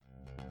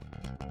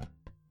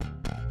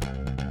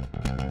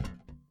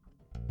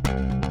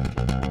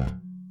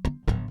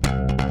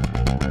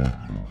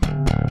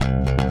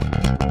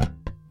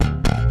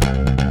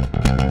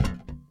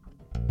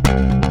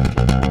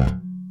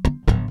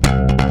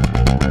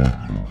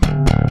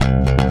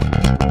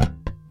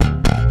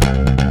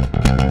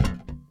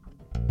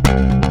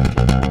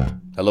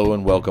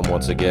welcome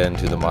once again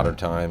to the Modern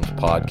Times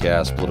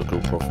podcast,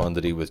 Political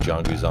Profundity with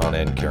John Guzan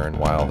and Karen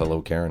Weil.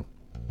 Hello, Karen.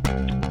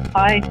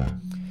 Hi.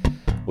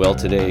 Well,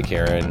 today,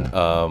 Karen,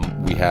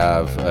 we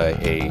have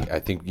I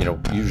think,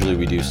 usually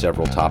we do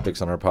several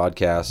topics on our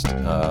podcast,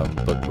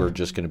 but we're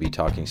just going to be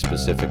talking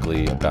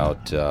specifically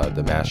about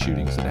the mass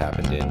shootings that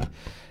happened in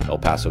El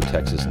Paso,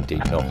 Texas, and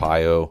Dayton,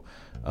 Ohio.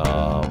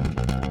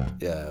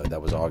 That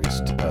was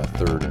August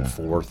 3rd and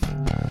 4th,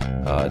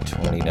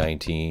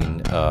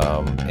 2019.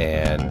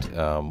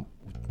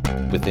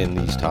 Within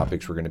these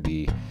topics, we're going to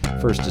be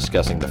first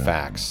discussing the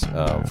facts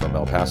from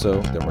El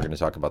Paso. Then we're going to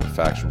talk about the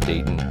facts from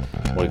Dayton,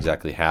 what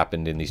exactly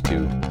happened in these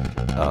two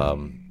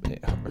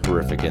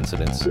horrific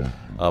incidents.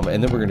 And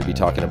then we're going to be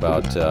talking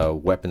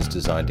about weapons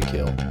designed to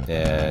kill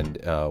and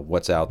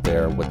what's out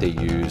there, what they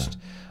used,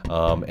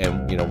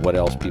 and what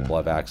else people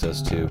have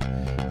access to.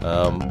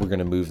 We're going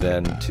to move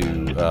then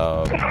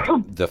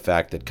to the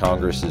fact that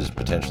Congress is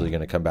potentially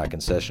going to come back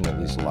in session. At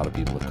least a lot of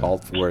people have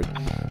called for it.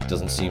 It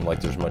doesn't seem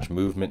like there's much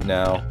movement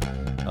now.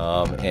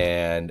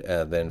 And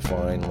then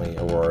finally,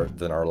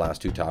 then our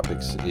last two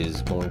topics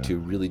is going to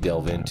really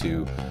delve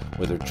into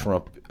whether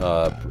Trump,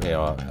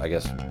 I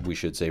guess we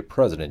should say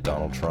President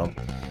Donald Trump,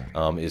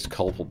 is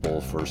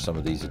culpable for some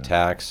of these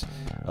attacks,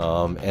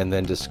 and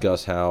then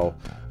discuss how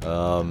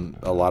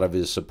a lot of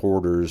his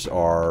supporters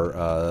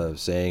are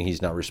saying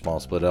he's not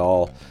responsible at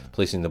all,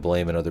 placing the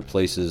blame in other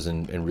places,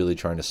 and really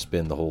trying to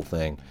spin the whole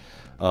thing.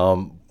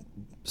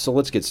 So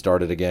let's get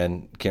started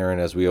again, Karen,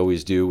 as we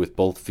always do, with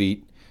both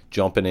feet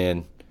jumping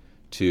in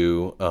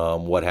to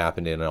what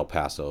happened in El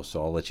Paso.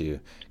 So I'll let you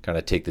kind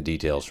of take the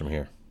details from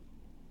here.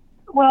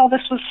 Well,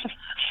 this was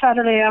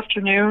Saturday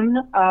afternoon.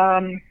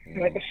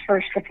 It was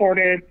first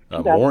reported.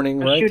 Morning,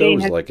 right? That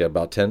was like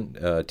about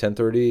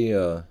 10:30,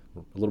 a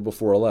little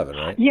before 11,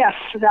 right? Yes.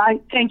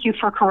 Thank you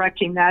for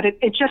correcting that.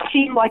 It just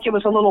seemed like it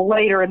was a little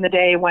later in the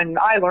day when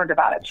I learned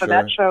about it. So Sure.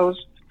 That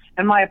shows,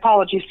 and my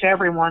apologies to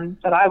everyone,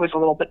 that I was a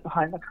little bit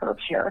behind the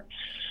curves here.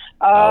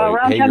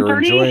 Around hey, 10:30, you're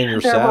enjoying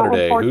your there were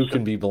Saturday. reports. Who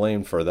can be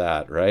blamed for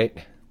that, right?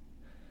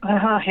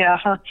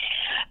 Yeah.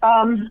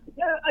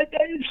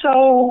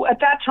 So at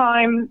that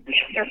time,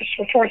 there was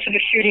reports of a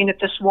shooting at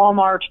this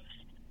Walmart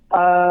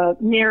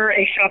near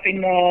a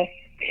shopping mall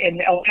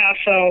in El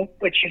Paso,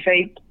 which is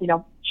a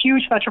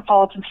huge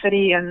metropolitan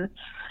city in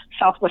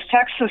Southwest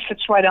Texas.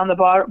 It's right on the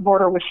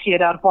border with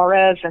Ciudad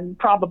Juarez, and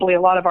probably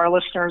a lot of our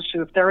listeners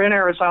who, if they're in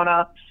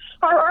Arizona,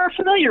 are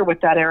familiar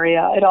with that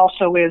area. It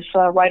also is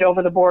right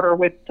over the border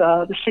with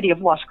the city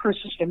of Las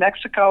Cruces, New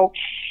Mexico.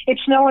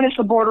 It's known as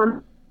the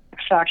border,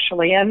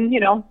 actually, and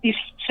these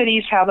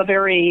cities have a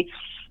very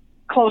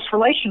close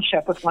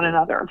relationship with one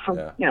another.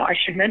 I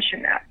should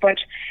mention that. But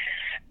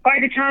by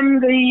the time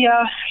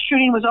the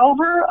shooting was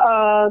over,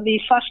 the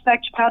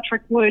suspect,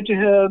 Patrick Wood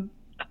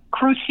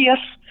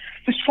Crusius,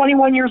 who's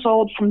 21 years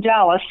old from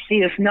Dallas, he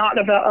is not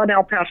an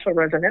El Paso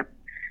resident,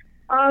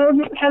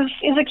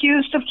 is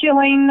accused of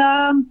killing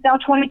now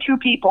 22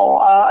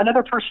 people.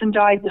 Another person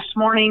died this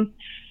morning.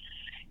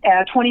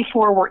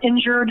 24 were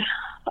injured.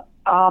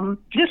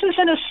 This is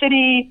in a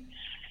city,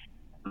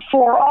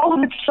 for all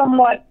of its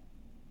somewhat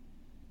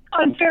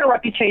unfair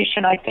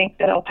reputation, I think,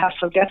 that El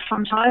Paso gets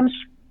sometimes.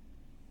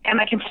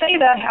 And I can say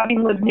that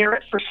having lived near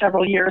it for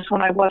several years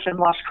when I was in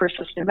Las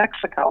Cruces, New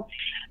Mexico.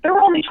 There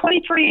were only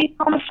 23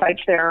 homicides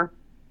there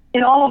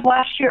in all of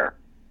last year.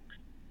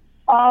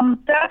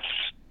 That's,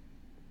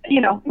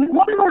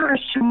 one murder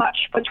is too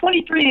much, but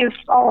 23 is,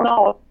 all in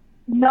all,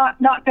 not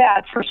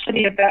bad for a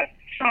city of that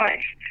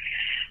size.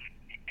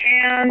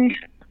 And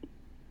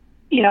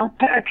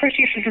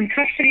Crusius is in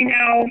custody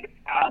now.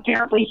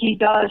 Apparently, he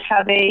does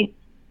have a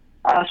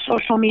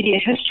social media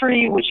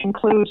history, which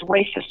includes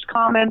racist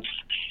comments.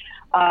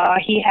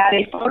 He had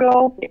a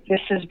photo.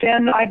 This has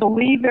been, I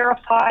believe,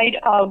 verified,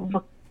 of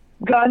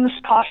guns,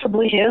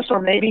 possibly his, or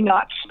maybe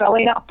not,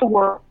 spelling out the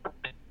word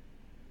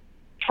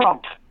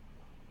Trump.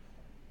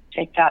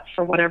 Take that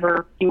for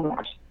whatever you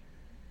want.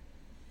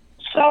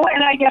 So,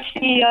 and I guess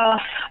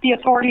the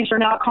authorities are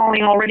now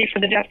calling already for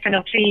the death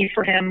penalty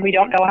for him. We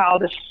don't know how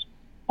this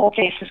whole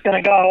case is going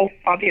to go,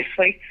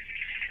 obviously.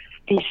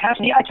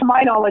 To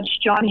my knowledge,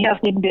 John, he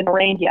hasn't even been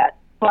arraigned yet.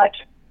 But,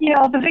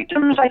 the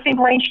victims, I think,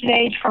 ranged in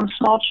age from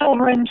small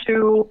children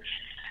to,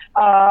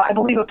 I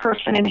believe, a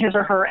person in his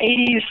or her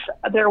 80s.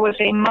 There was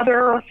a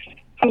mother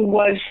who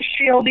was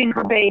shielding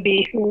her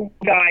baby who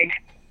died.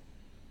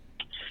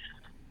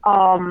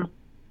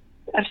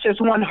 That's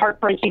just one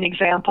heartbreaking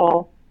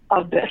example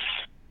of this.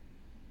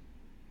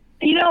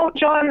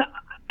 John,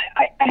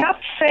 I have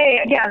to say,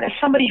 again, as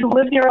somebody who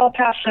lived near El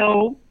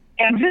Paso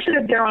and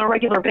visited there on a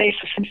regular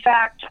basis, in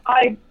fact,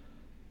 I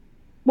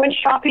went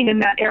shopping in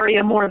that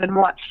area more than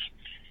once.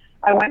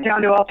 I went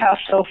down to El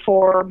Paso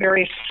for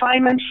various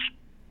assignments.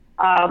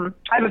 I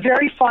have a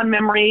very fond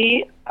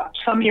memory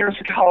some years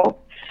ago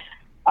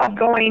of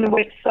going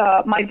with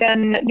my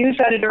then news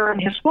editor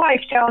and his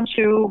wife down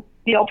to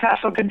the El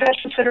Paso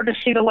Convention Center to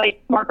see the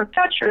late Margaret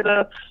Thatcher,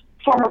 the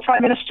former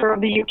Prime Minister of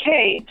the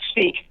UK,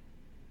 speak.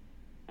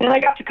 And I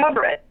got to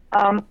cover it.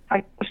 I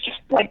was just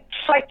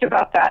psyched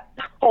about that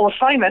whole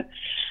assignment.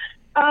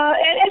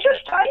 And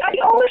just, I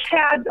always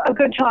had a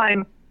good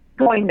time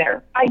going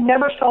there. I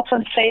never felt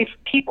unsafe.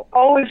 People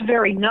always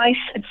very nice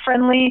and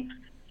friendly.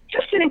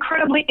 Just an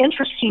incredibly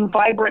interesting,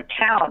 vibrant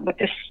town with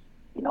this,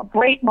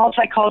 great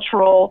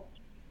multicultural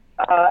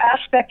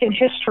aspect and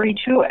history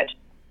to it.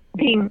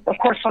 Being, of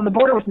course, on the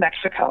border with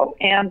Mexico,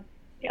 and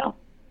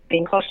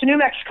being close to New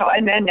Mexico,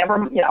 and then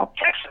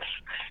Texas,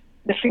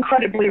 this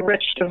incredibly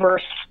rich,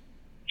 diverse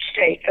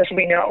state, as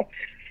we know.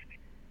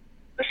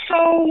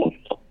 So,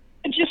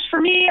 just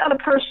for me, on a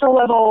personal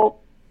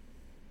level,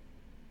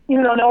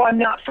 no, I'm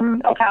not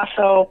from El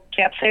Paso.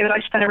 Can't say that I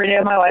spent every day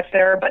of my life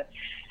there, but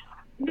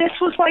this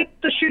was like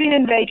the shooting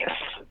in Vegas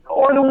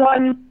or the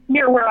one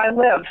near where I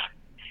live,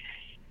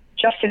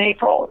 just in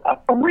April.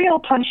 A real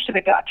punch to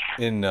the gut.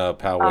 In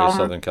Poway,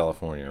 Southern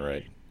California,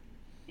 right?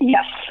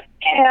 Yes,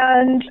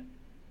 and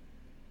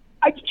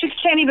I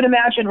just can't even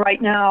imagine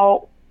right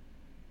now.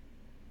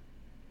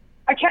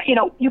 I can't,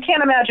 you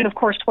can't imagine, of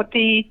course, what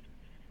the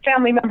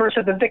family members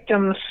of the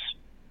victims,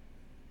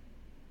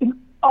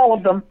 all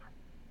of them,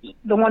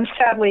 the ones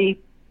sadly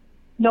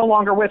no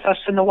longer with us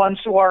and the ones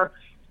who are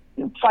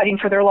fighting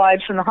for their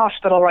lives in the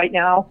hospital right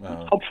now.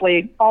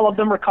 Hopefully all of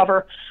them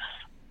recover.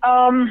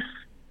 You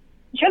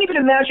can't even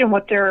imagine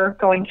what they're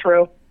going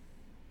through.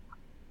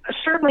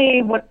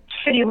 Certainly what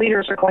city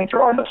leaders are going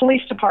through, or the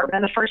police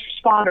department, the first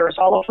responders,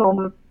 all of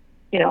whom,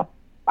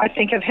 I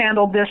think have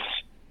handled this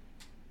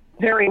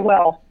very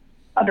well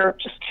under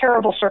just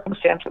terrible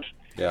circumstances.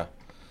 Yeah.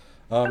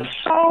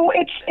 So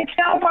it's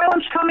now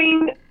violence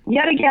coming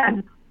yet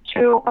again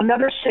to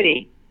another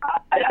city,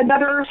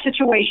 another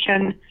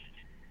situation.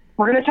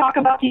 We're going to talk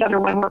about the other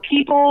one where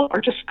people are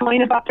just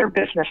going about their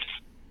business,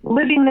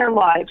 living their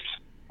lives,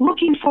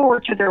 looking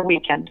forward to their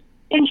weekend,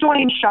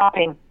 enjoying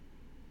shopping,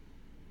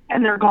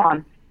 and they're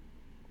gone.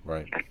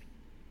 Right.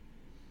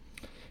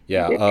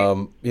 Yeah.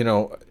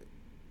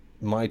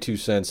 My 2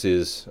 cents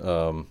is,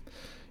 I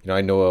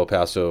know El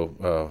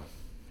Paso,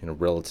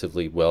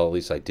 relatively well. At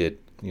least I did,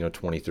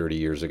 20, 30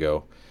 years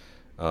ago.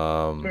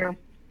 Yeah.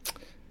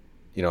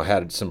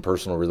 Had some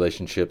personal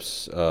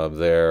relationships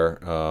there.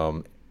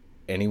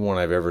 Anyone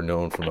I've ever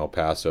known from El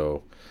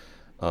Paso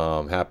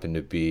happened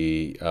to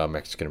be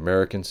Mexican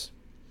Americans,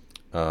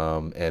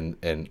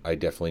 and I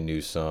definitely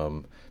knew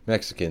some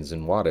Mexicans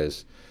in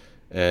Juarez,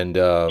 and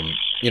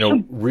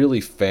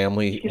really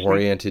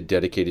family-oriented,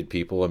 dedicated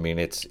people. I mean,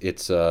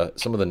 it's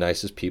some of the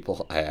nicest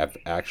people I have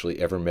actually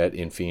ever met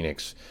in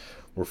Phoenix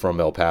were from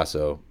El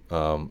Paso.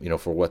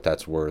 For what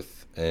that's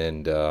worth,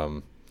 and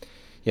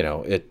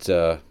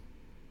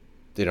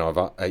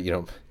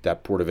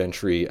that port of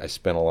entry, I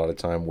spent a lot of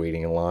time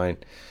waiting in line,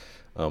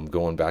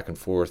 going back and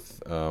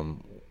forth.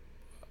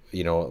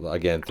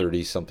 Again,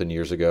 30 something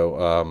years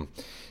ago.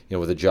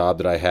 With a job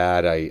that I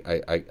had,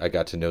 I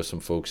got to know some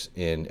folks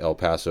in El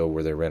Paso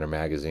where they ran a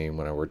magazine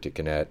when I worked at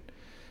Gannett.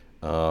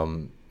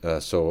 I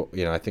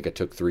think I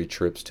took 3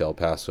 trips to El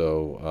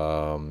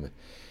Paso,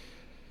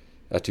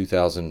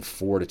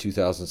 2004 to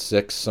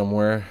 2006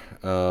 somewhere.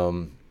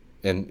 Again,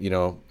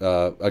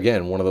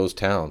 one of those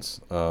towns.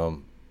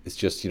 It's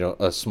just,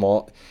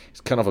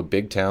 it's kind of a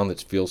big town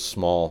that feels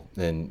small,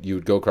 and you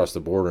would go across the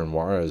border, and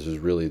Juarez is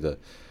really the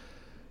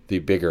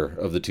bigger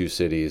of the 2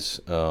 cities.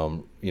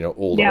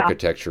 Old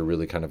architecture,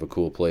 really kind of a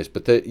cool place.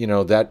 But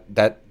that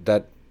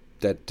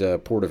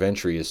port of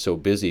entry is so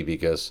busy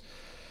because,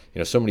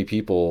 so many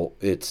people,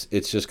 it's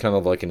just kind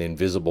of like an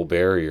invisible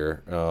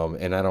barrier.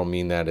 And I don't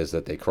mean that as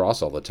that they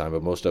cross all the time,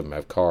 but most of them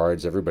have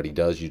cards. Everybody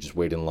does. You just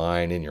wait in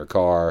line in your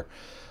car.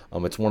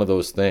 It's one of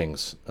those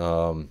things.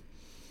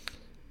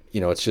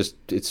 It's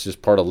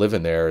just part of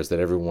living there is that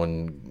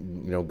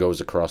everyone, goes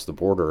across the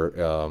border,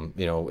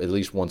 at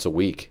least once a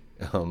week.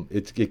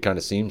 It kind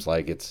of seems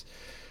like it's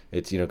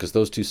because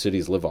those 2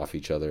 cities live off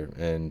each other,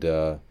 and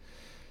to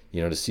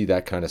see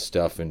that kind of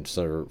stuff, and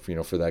so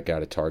for that guy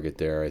to target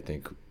there, I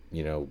think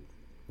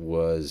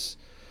was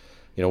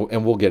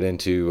and we'll get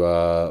into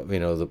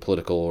the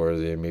political or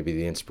maybe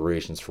the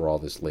inspirations for all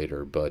this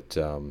later, but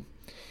to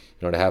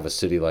have a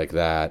city like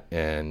that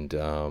and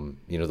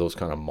those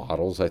kind of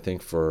models, I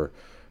think for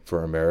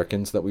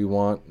Americans that we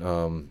want,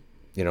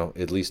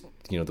 at least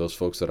those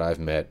folks that I've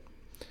met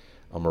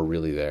are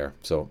really there.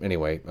 So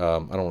anyway, I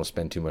don't want to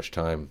spend too much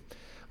time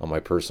on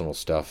my personal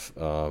stuff,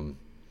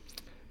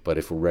 but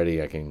if we're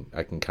ready, I can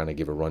kind of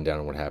give a rundown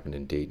on what happened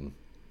in Dayton.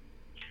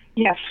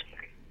 Yes.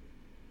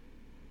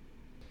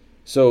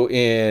 So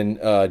in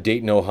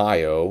Dayton,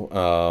 Ohio,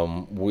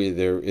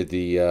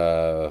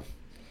 the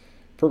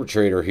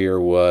perpetrator here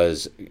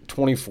was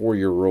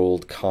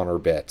 24-year-old Connor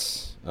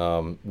Betts,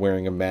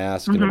 wearing a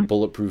mask and a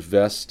bulletproof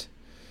vest.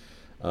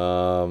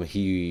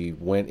 He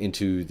went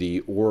into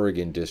the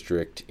Oregon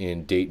district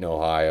in Dayton,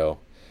 Ohio.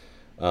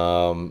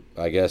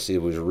 I guess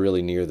it was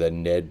really near the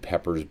Ned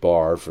Pepper's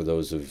bar, for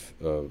those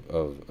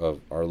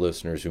of our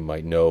listeners who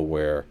might know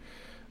where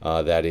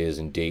that is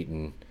in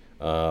Dayton,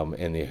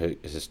 and the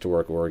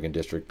historic Oregon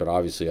district. But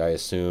obviously I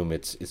assume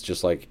it's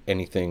just like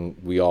anything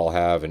we all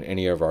have in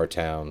any of our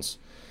towns,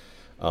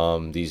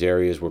 these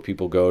areas where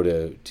people go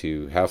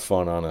to have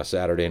fun on a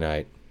Saturday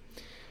night.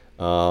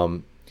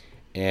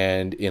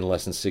 and in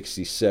less than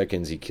 60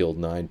 seconds, he killed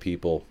 9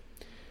 people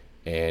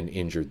and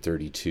injured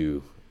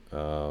 32.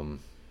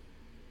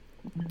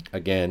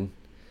 Again,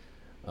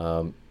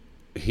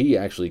 he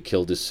actually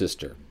killed his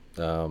sister.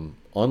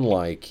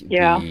 Unlike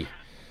Yeah. the,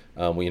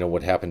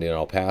 what happened in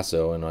El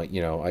Paso, and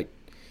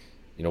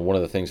one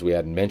of the things we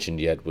hadn't mentioned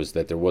yet was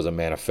that there was a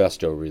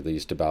manifesto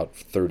released about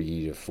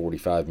 30 to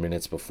 45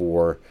 minutes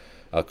before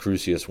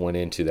Crusius went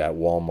into that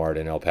Walmart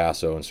in El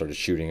Paso and started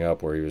shooting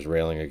up, where he was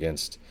railing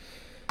against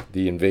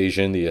the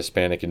invasion, the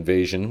Hispanic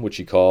invasion, which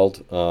he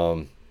called.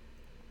 But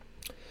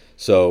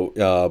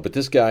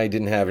this guy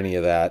didn't have any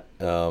of that.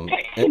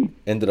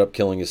 Ended up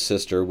killing his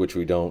sister, which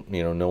we don't,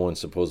 no one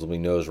supposedly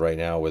knows right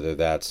now whether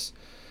that's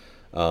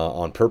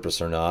on purpose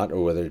or not,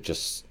 or whether it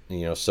just,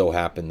 so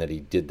happened that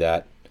he did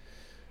that.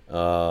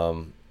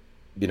 But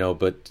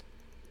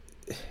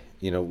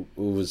it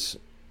was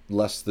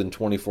less than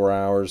 24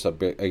 hours,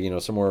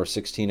 somewhere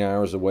 16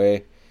 hours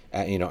away,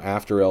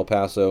 after El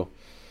Paso.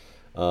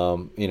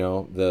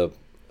 The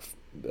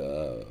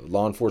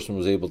law enforcement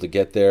was able to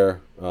get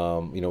there,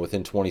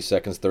 within 20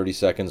 seconds, 30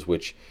 seconds,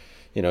 which,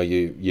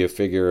 you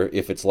figure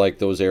if it's like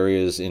those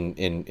areas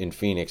in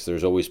Phoenix,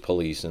 there's always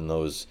police in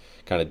those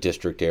kind of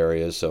district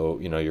areas. So,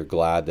 you're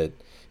glad that,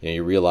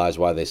 you realize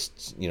why they,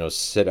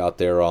 sit out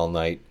there all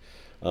night,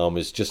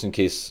 is just in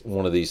case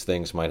one of these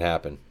things might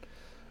happen.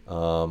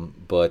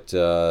 But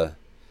the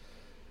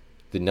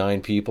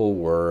 9 people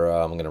were,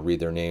 I'm going to read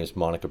their names: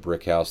 Monica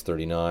Brickhouse,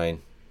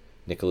 39,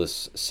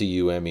 Nicholas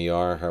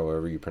Cumer,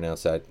 however you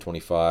pronounce that,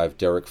 25,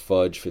 Derek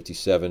Fudge,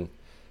 57,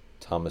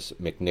 Thomas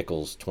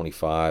McNichols,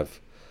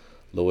 25,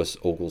 Lois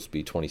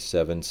Oglesby,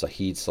 27,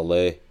 Saheed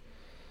Saleh,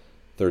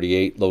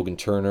 38, Logan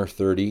Turner,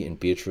 30, and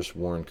Beatrice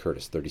Warren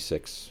Curtis,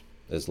 36,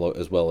 as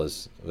well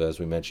as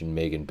we mentioned,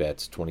 Megan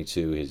Betts,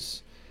 22,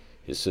 his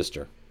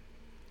sister.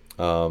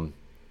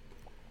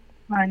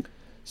 Right.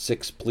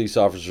 6 police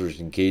officers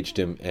engaged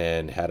him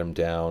and had him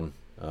down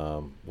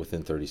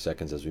within 30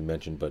 seconds, as we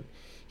mentioned, but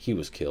he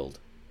was killed.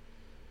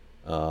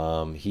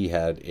 He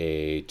had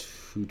a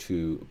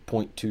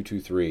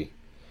 .223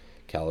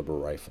 caliber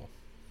rifle.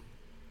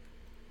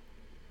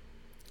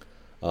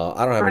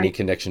 I don't have any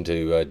connection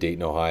to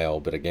Dayton, Ohio,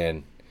 but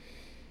again,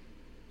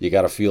 you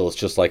got to feel it's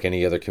just like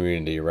any other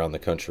community around the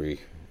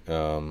country,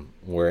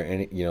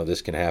 where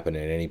this can happen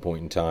at any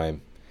point in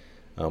time.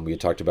 We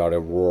had talked about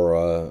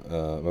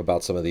Aurora,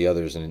 about some of the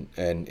others, and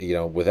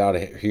without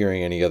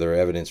hearing any other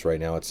evidence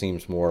right now, it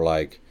seems more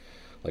like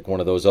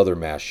one of those other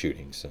mass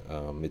shootings.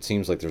 It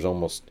seems like there's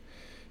almost,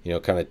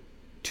 kind of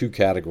 2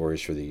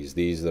 categories for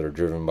these that are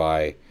driven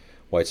by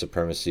white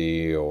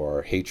supremacy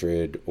or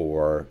hatred,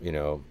 or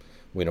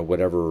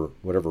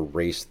whatever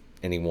race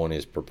anyone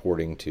is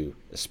purporting to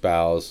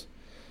espouse,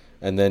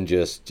 and then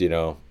just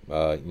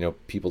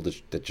people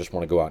that just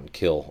want to go out and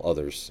kill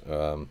others.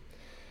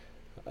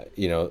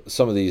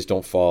 Some of these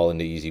don't fall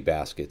into easy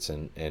baskets,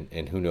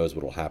 and who knows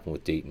what will happen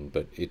with Dayton,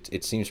 but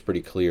it seems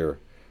pretty clear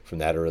from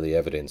that early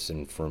evidence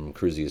and from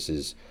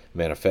Crusius's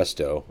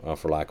manifesto,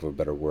 for lack of a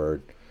better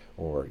word,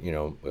 or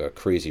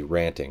crazy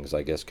rantings,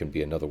 I guess, can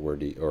be another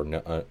word or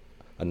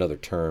another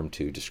term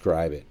to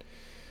describe it.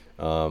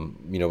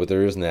 But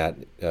there isn't that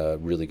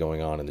really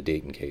going on in the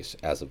Dayton case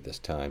as of this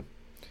time.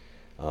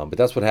 But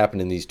that's what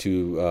happened in these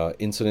 2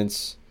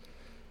 incidents.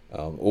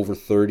 Over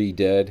 30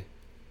 dead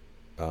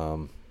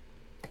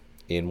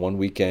in one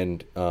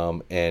weekend,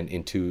 and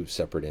in 2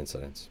 separate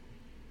incidents.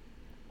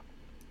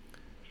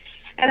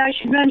 And I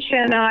should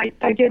mention, I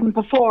didn't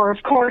before,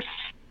 of course,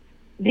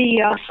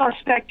 the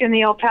suspect in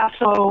the El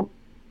Paso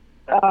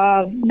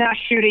mass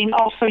shooting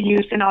also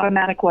used an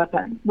automatic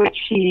weapon, which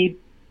he,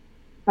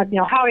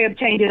 how he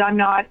obtained it,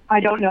 I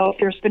don't know if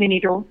there's been any,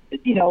 confirmed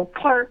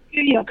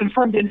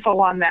info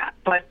on that.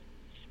 But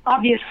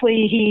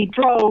obviously he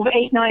drove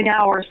 8-9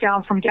 hours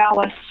down from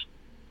Dallas,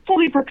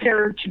 fully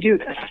prepared to do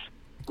this.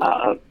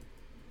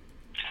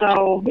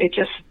 So it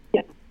just,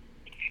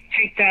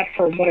 take that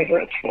for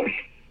whatever it's worth.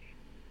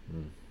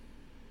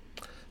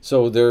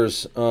 So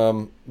there's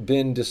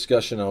been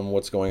discussion on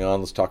what's going on.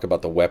 Let's talk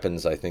about the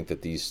weapons I think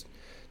that these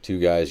 2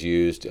 guys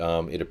used.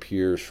 It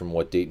appears from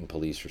what Dayton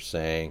police are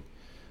saying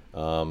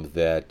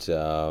that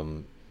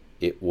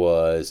it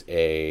was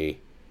a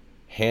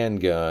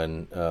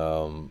handgun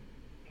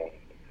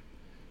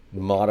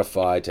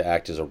modified to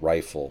act as a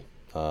rifle.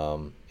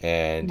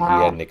 And wow.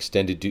 He had an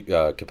extended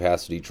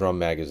capacity drum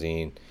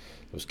magazine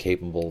that was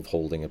capable of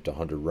holding up to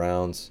 100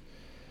 rounds.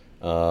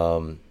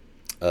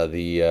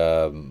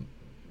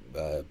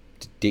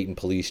 Dayton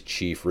Police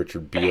Chief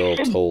Richard Beal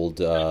told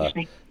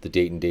the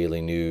Dayton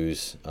Daily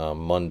News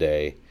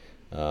Monday,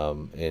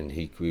 and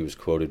he was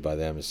quoted by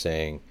them as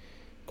saying,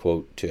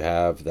 quote, "To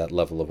have that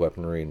level of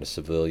weaponry in a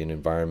civilian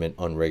environment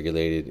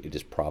unregulated, it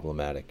is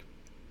problematic."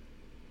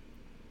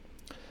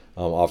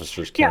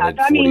 Officers counted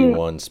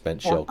 41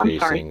 spent shell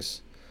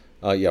casings.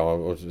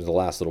 The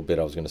last little bit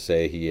I was going to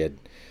say,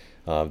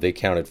 they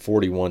counted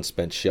 41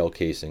 spent shell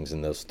casings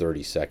in those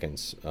 30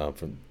 seconds.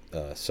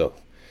 So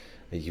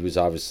he was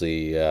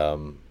obviously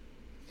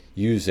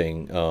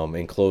using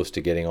and close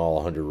to getting all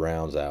 100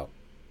 rounds out.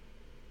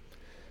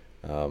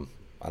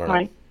 I don't know.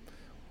 Right.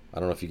 I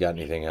don't know if you got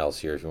anything else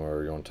here. If you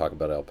want to talk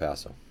about El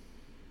Paso.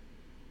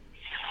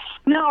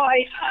 No,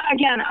 I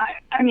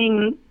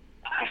mean,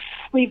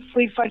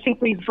 I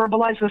think we've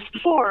verbalized this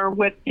before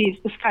with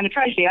this kind of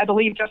tragedy. I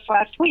believe just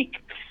last week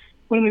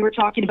when we were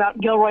talking about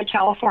Gilroy,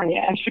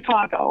 California, and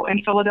Chicago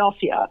and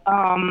Philadelphia,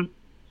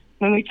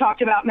 when we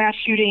talked about mass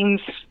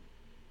shootings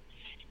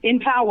in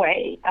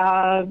Poway,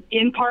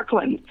 in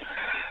Parkland,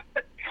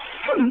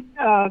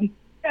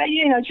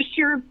 just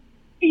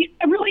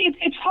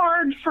it's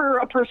hard for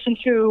a person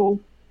to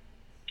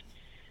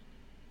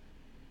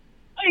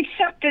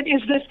accept that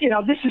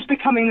this is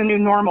becoming the new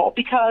normal,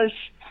 because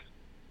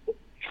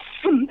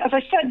as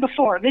I said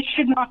before, this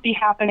should not be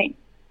happening.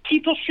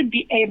 People should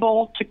be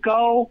able to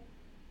go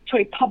to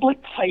a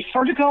public place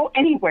or to go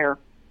anywhere,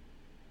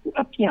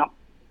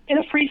 in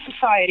a free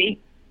society,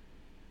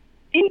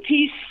 in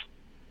peace,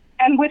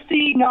 and with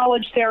the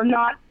knowledge they are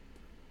not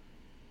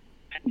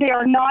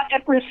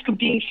at risk of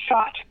being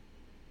shot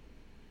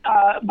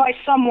by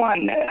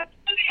someone.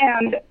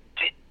 And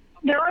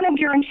there are no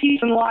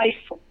guarantees in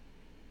life.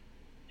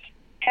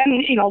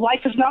 And,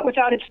 life is not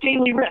without its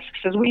daily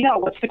risks. As we know,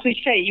 what's the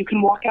cliche? You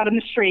can walk out in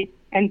the street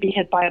and be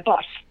hit by a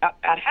bus.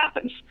 That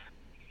happens.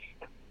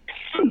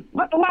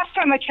 But the last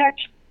time I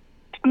checked,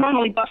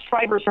 normally bus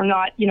drivers are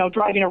not,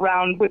 driving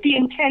around with the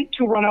intent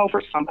to run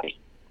over somebody,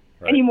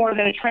 right, any more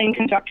than a train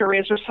conductor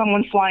is, or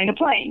someone flying a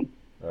plane.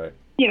 Right.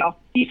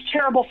 These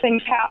terrible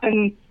things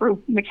happen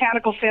through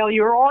mechanical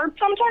failure or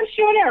sometimes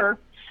human error,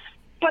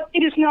 but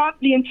it is not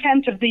the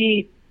intent of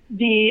the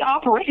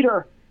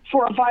operator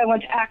for a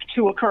violent act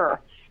to occur.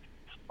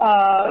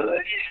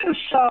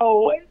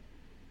 So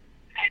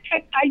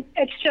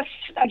it's just,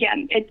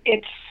 again,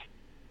 it's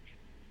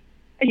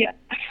yeah.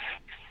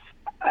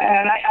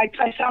 And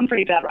I sound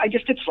pretty bad.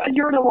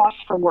 You're at a loss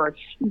for words,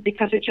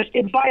 because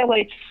it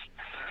violates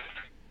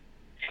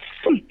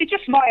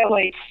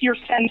your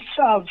sense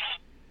of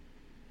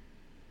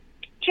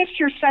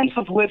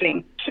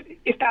living,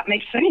 if that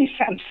makes any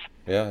sense.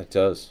 Yeah, it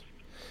does.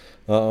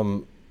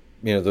 The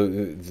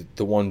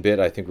one bit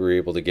I think we were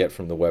able to get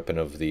from the weapon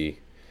of the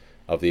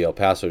El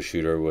Paso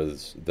shooter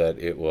was that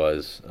it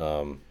was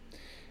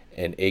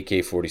an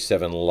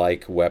AK-47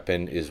 like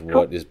weapon is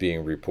what is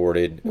being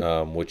reported,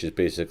 which is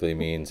basically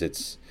means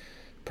it's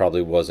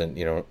probably wasn't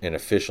an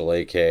official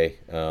AK,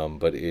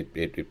 but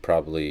it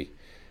probably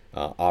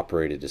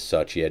operated as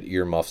such. He had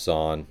earmuffs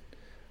on.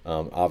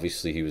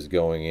 Obviously, he was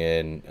going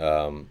in.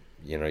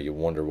 You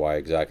wonder why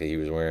exactly he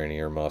was wearing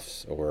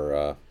earmuffs,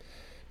 or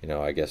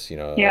I guess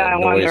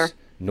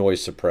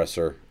noise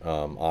suppressor.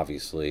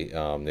 Obviously,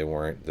 they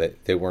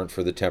weren't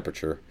for the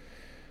temperature.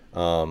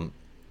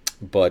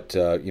 But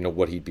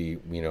what he'd be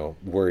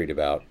worried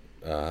about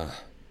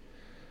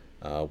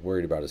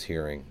his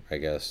hearing, I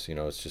guess.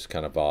 It's just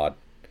kind of odd.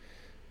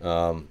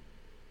 But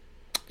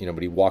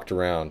he walked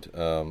around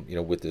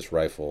with this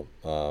rifle,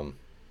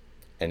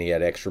 and he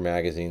had extra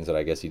magazines that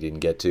I guess he didn't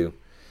get to.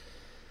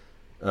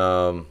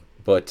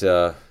 But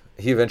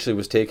he eventually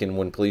was taken.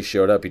 When police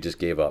showed up, he just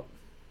gave up.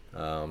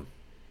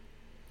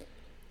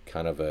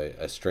 Kind of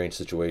a strange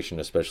situation,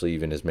 especially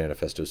even his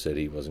manifesto said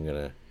he wasn't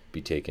going to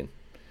be taken.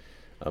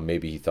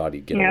 Maybe he thought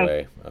he'd get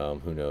away.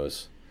 Who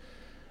knows?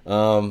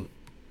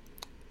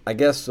 I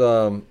guess,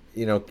 Karen,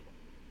 do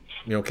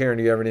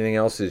you have anything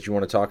else that you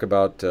want to talk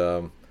about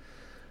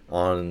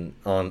on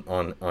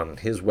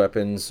his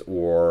weapons,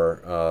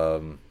 or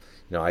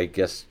I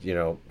guess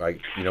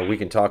we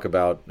can talk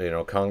about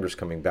Congress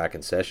coming back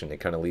in session. It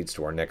kind of leads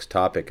to our next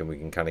topic, and we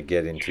can kind of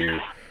get into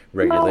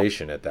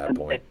regulation at that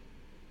point,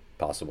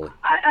 possibly.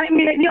 I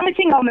mean, the only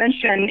thing I'll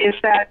mention is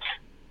that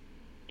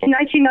in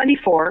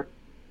 1994,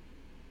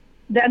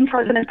 then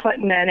President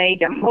Clinton and a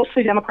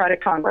mostly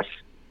Democratic Congress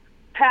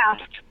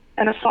passed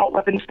an assault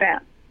weapons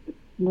ban.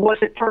 Was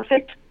it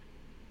perfect?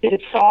 Did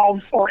it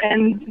solve or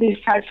end these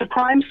types of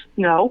crimes?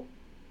 No.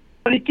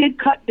 But it did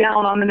cut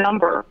down on the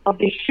number of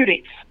these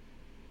shootings.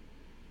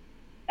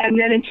 And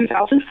then in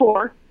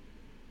 2004,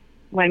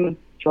 when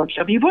George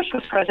W. Bush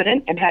was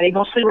president and had a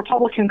mostly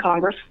Republican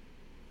Congress,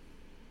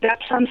 that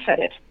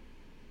sunsetted.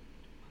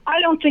 I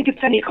don't think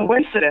it's any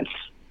coincidence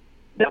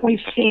that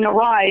we've seen a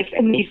rise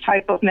in these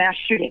type of mass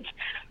shootings.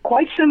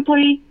 Quite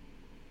simply,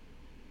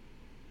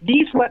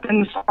 these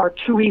weapons are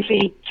too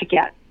easy to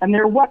get, and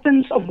they're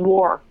weapons of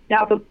war.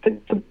 Now,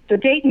 the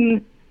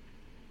Dayton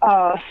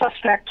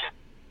suspect,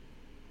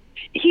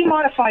 he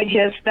modified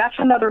his. That's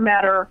another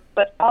matter,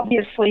 but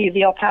obviously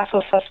the El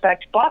Paso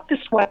suspect bought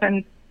this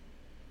weapon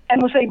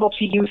and was able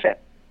to use it.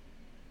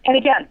 And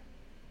again,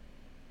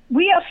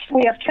 we have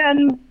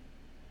 10,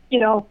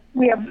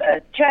 we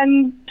have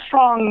 10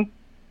 strong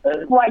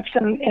rights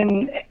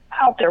in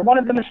out there. One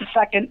of them is the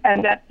second,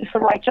 and that is the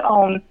right to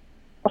own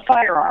a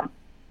firearm.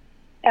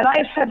 And I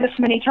have said this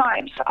many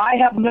times. I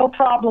have no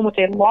problem with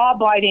a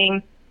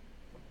law-abiding,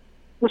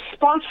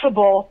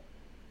 responsible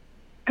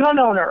gun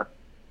owner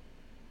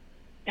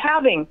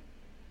having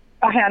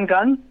a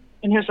handgun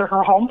in his or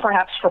her home,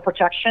 perhaps for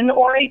protection,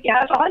 or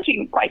has a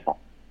hunting rifle.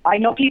 I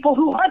know people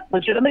who hunt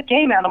legitimate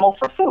game animal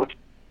for food.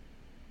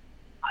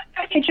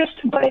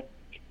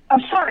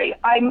 I'm sorry.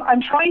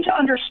 I'm trying to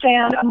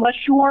understand. Unless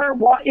you're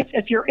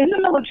if you're in the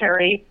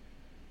military,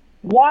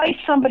 why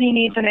somebody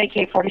needs an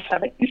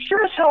AK-47? You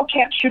sure as hell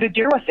can't shoot a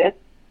deer with it.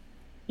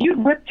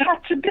 You'd rip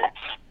that to bits.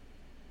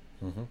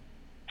 Mm-hmm.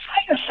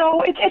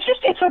 So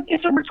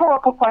it's a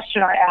rhetorical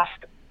question I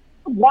ask.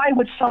 Why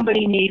would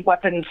somebody need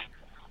weapons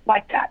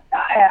like that?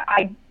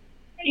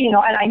 And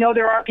I know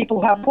there are people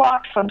who have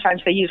Glocks.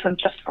 Sometimes they use them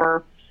just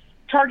for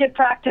target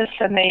practice,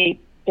 and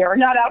they're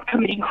not out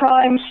committing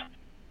crimes.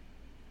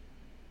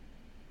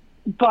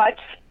 But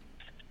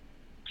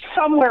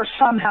somewhere,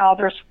 somehow,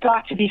 there's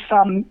got to be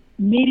some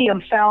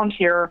medium found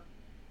here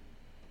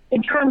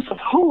in terms of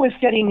who is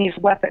getting these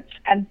weapons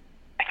and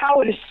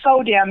how it is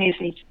so damn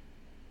easy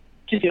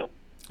to do.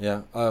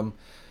 Yeah,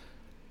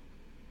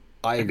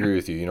 I agree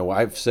with you.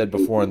 I've said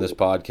before in this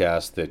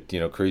podcast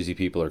that, crazy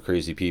people are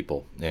crazy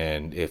people.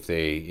 And if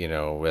they,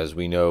 as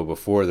we know,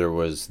 before there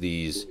was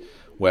these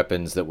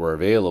weapons that were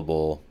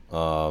available,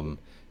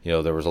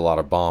 there was a lot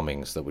of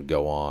bombings that would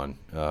go on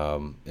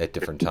at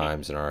different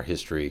times in our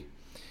history,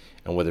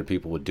 and whether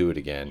people would do it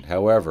again.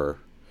 However,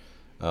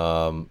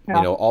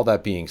 all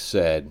that being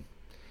said,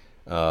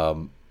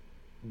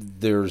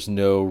 there's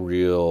no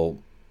real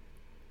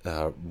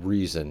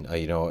reason.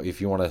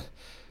 If you want to,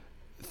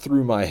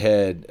 through my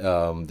head,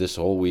 this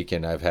whole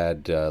weekend I've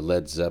had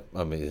Leonard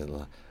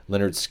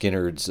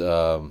Skinner's,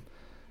 the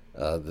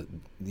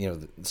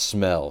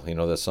Smell.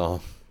 The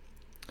song.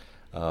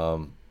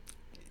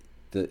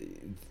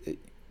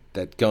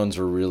 That guns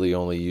are really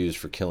only used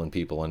for killing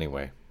people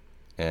anyway,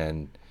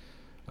 and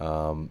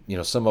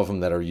some of them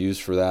that are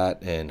used for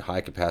that and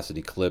high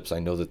capacity clips, I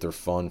know that they're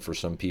fun for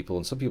some people,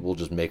 and some people will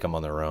just make them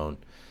on their own.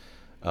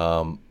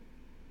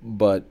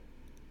 But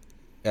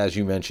as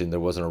you mentioned, there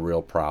wasn't a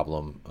real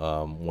problem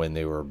when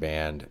they were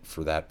banned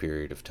for that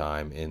period of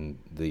time in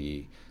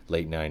the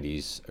late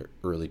 90s,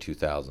 early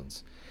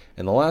 2000s.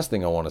 And the last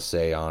thing I want to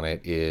say on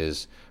it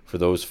is for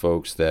those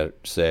folks that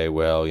say,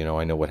 well,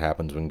 I know what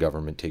happens when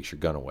government takes your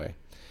gun away.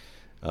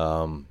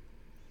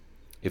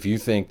 If you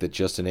think that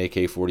just an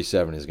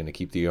AK-47 is going to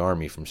keep the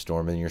Army from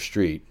storming your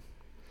street,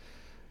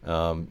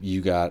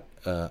 you got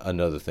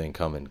another thing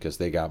coming, because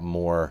they got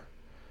more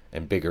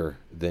and bigger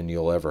than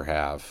you'll ever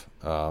have.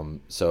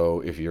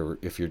 So if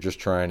you're just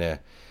trying to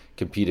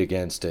compete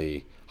against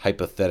a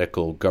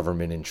hypothetical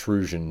government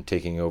intrusion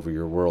taking over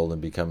your world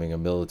and becoming a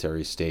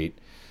military state,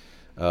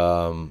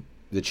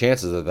 the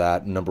chances of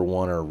that, number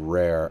one, are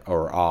rare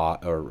or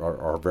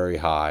are very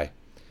high.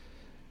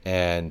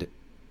 And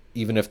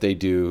even if they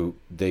do,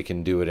 they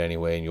can do it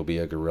anyway, and you'll be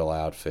a guerrilla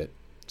outfit.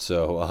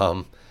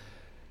 So,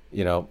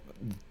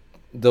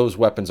 those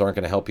weapons aren't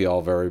going to help you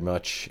all very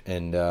much.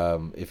 And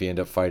if you end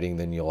up fighting,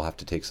 then you'll have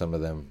to take some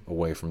of them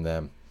away from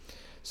them.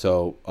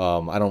 So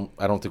I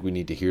don't think we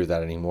need to hear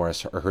that anymore.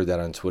 I heard that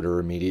on Twitter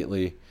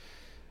immediately.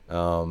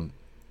 And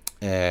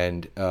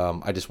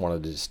I just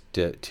wanted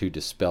to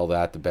dispel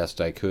that the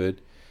best I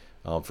could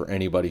for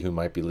anybody who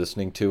might be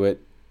listening to it.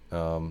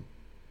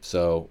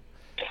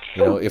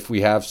 If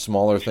we have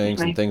smaller things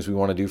and things we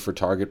want to do for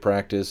target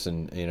practice,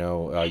 and you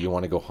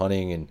want to go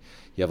hunting and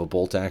you have a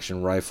bolt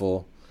action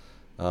rifle,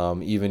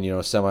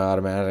 even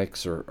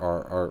semi-automatics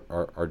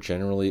are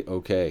generally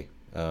okay.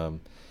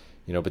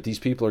 But these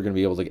people are going to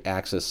be able to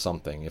access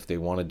something if they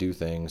want to do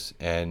things,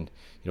 and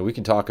we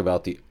can talk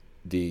about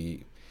the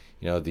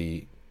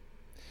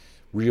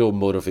real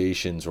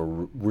motivations, or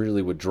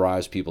really what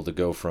drives people to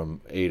go from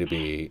A to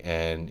B,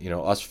 and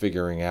us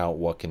figuring out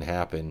what can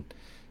happen,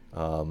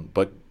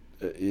 but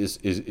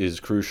is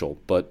crucial.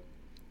 But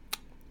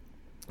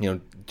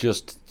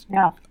just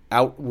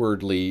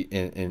outwardly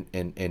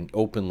and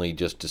openly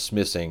just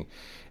dismissing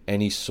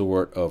any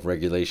sort of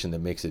regulation that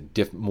makes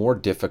it more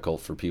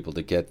difficult for people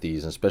to get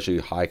these, especially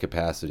high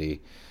capacity,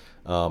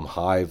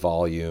 high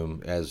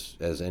volume. As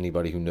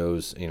anybody who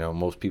knows,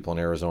 most people in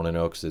Arizona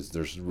know, because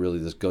there's really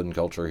this gun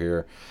culture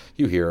here.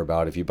 You hear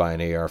about, if you buy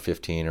an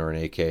AR-15 or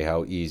an AK,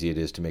 how easy it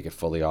is to make it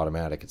fully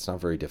automatic. It's not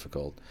very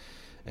difficult,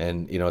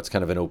 and it's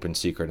kind of an open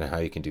secret on how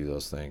you can do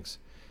those things.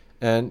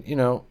 And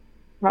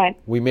right,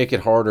 we make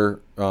it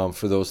harder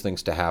for those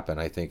things to happen.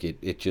 I think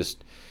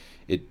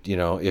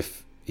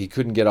if he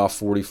couldn't get off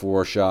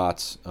 44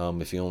 shots,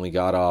 if he only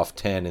got off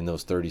 10 in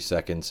those 30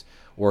 seconds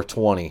or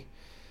 20,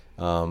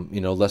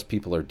 less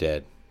people are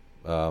dead.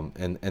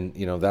 And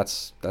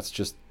that's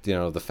just,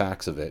 the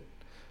facts of it.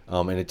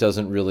 And it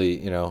doesn't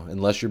really,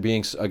 unless you're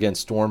being, again,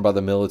 stormed by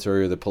the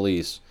military or the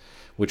police,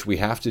 which we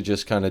have to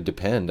just kind of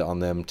depend on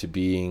them to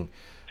being,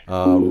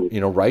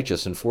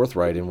 righteous and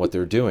forthright in what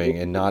they're doing,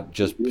 and not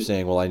just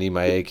saying, well, I need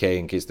my AK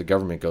in case the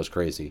government goes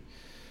crazy.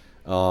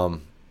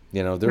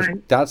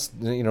 That's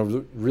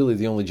really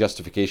the only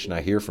justification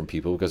I hear from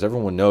people, because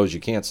everyone knows you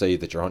can't say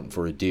that you're hunting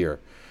for a deer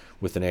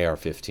with an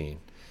AR-15.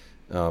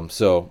 I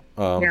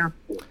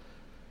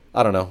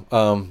don't know.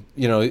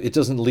 It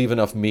doesn't leave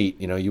enough meat.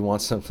 You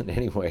want something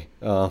anyway.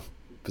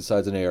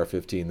 Besides an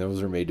AR-15,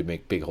 those are made to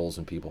make big holes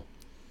in people.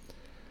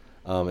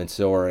 And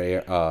so are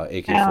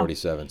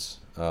AK-47s.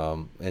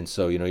 And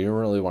so you don't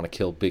really want to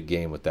kill big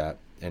game with that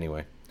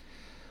anyway.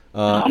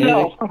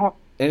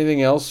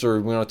 Anything else,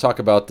 or we want to talk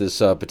about this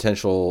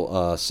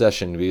potential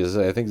session, because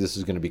I think this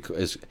is going to be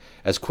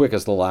as quick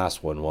as the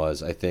last one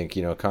was. I think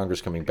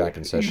Congress coming back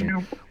in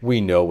session, we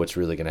know what's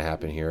really going to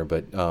happen here.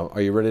 But are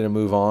you ready to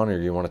move on, or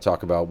you want to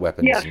talk about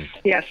weapons? Yes,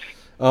 yes.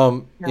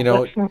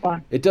 Let's move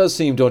on. It does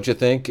seem, don't you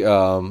think? Mitch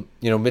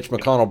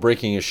McConnell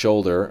breaking his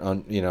shoulder,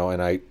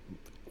 and I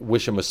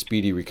wish him a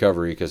speedy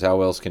recovery, because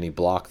how else can he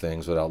block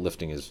things without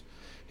lifting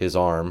his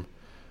arm?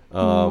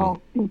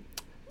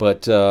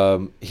 But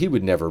he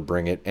would never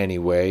bring it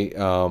anyway.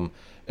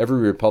 Every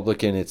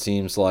Republican, it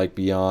seems like,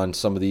 beyond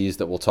some of these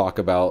that we'll talk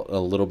about a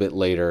little bit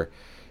later,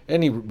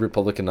 any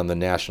Republican on the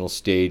national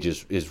stage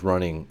is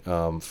running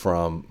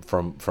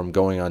from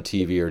going on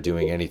TV or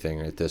doing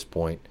anything at this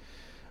point.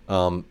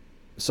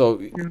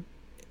 So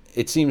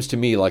it seems to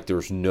me like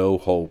there's no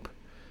hope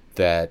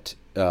that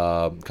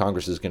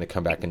Congress is going to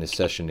come back into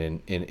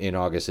session in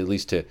August, at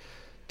least to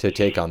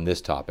take on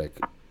this topic.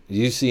 Do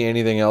you see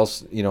anything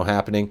else,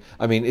 happening?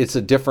 I mean, it's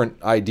a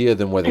different idea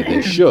than whether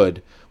they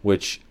should,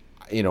 which,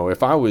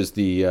 if I was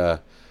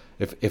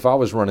if I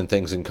was running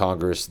things in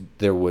Congress,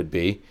 there would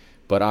be,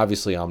 but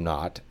obviously I'm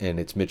not, and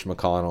it's Mitch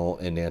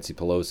McConnell and Nancy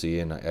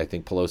Pelosi, and I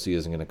think Pelosi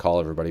isn't going to call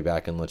everybody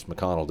back unless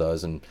McConnell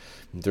does, and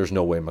there's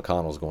no way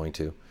McConnell's going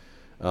to.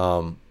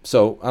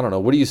 So I don't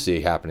know. What do you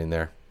see happening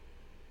there?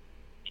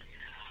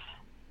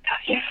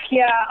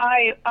 Yeah,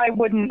 I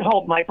wouldn't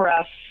hold my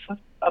breath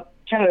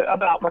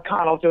about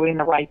McConnell doing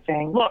the right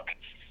thing. Look,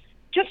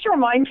 just to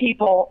remind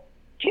people,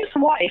 his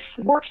wife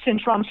works in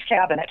Trump's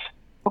cabinet.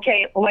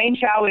 Okay, Elaine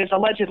Chao is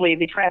allegedly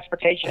the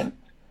transportation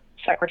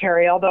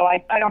secretary, although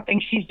I don't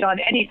think she's done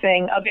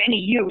anything of any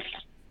use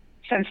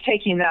since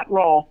taking that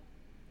role.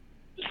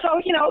 So,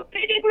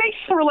 it makes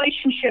the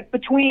relationship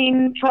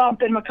between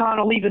Trump and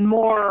McConnell even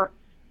more,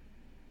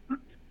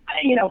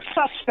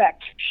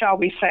 suspect, shall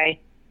we say.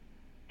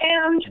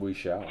 And we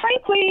shall.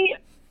 Frankly,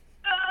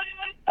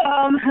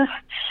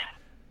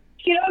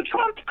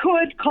 Trump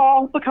could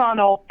call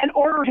McConnell and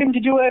order him to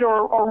do it,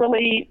 or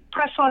really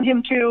press on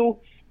him to,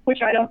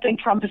 which I don't think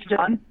Trump has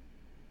done.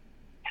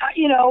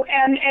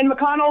 And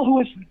McConnell,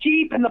 who is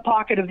deep in the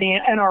pocket of the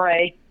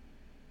NRA,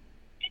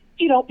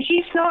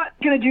 he's not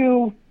going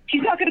to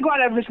go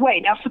out of his way.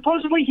 Now,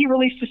 supposedly he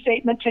released a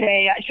statement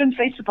today. I shouldn't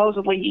say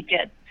supposedly, he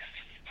did,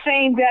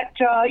 saying that,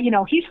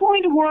 he's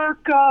willing to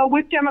work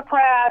with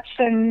Democrats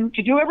and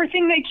to do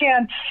everything they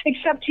can,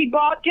 except he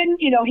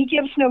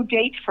gives no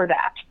date for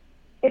that.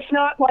 It's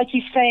not like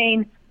he's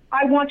saying,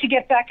 I want to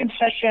get back in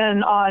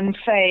session on,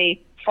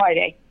 say,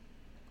 Friday.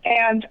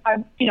 And,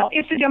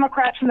 if the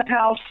Democrats in the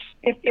House,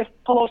 if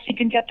Pelosi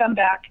can get them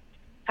back,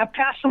 have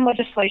passed some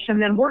legislation,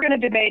 then we're going to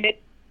debate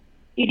it.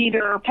 It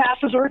either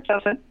passes or it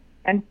doesn't.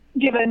 And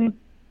given,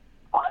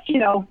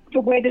 the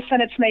way the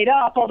Senate's made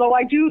up, although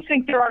I do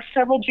think there are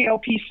several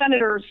GOP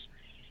senators,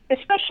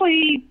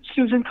 especially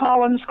Susan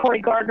Collins,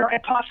 Cory Gardner,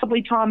 and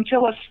possibly Tom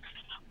Tillis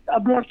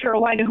of North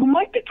Carolina, who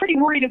might be pretty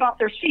worried about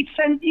their seats.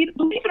 And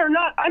believe it or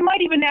not, I might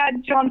even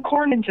add John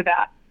Cornyn to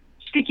that,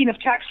 speaking of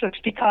Texas,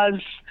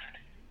 because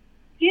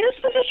his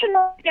position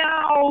right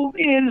now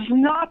is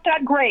not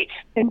that great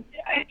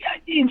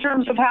in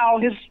terms of how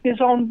his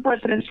own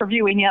residents are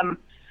viewing him,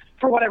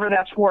 for whatever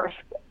that's worth.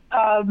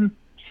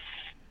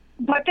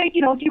 But they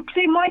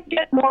might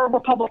get more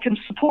Republican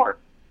support.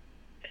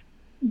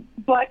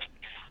 But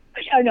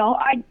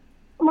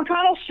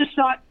McConnell's just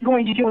not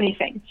going to do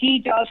anything. He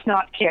does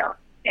not care.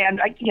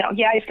 And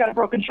he's got a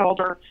broken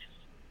shoulder.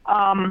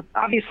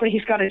 Obviously,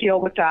 he's got to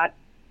deal with that.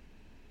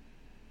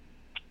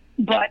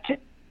 But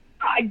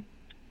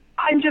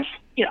I'm just,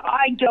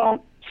 I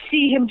don't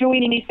see him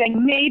doing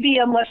anything. Maybe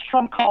unless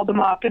Trump called him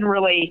up and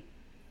really,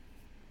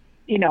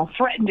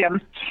 threatened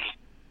him,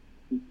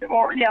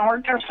 or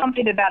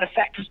something to that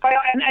effect.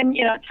 And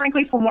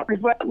frankly, from what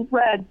we've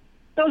read,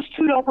 those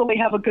two don't really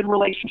have a good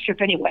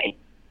relationship anyway.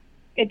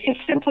 It's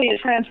simply a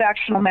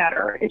transactional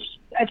matter.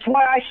 It's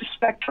why I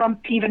suspect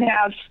Trump even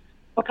has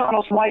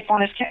McConnell's wife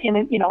on in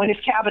his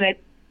cabinet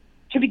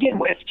to begin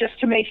with, just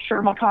to make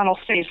sure McConnell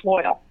stays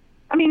loyal.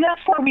 I mean,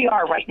 that's where we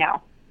are right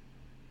now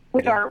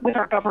with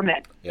our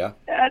government. Yeah.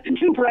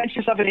 Two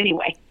branches of it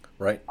anyway.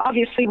 Right.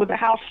 Obviously, with the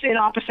House in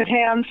opposite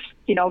hands,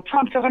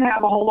 Trump doesn't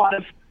have a whole lot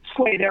of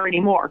sway there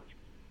anymore.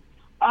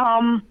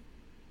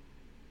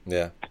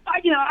 Yeah.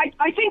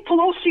 I think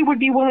Pelosi would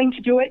be willing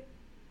to do it.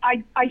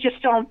 I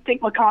just don't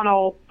think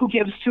McConnell, who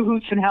gives two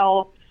hoots in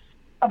hell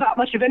about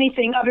much of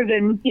anything other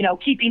than,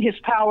 keeping his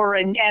power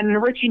and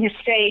enriching his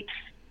state,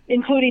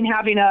 including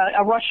having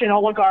a Russian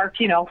oligarch,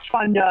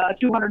 fund a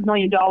 $200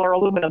 million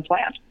aluminum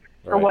plant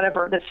or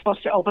whatever that's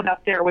supposed to open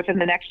up there within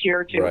the next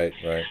year or two. Right.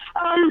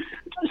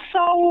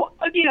 So,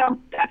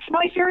 that's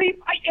my theory.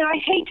 I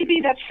hate to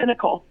be that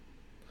cynical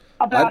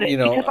about it,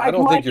 because I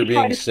don't think you're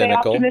being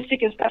cynical. Stay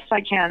optimistic as best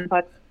I can,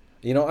 but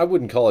I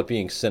wouldn't call it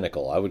being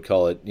cynical. I would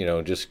call it,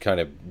 just kind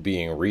of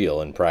being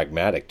real and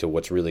pragmatic to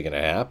what's really going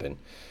to happen.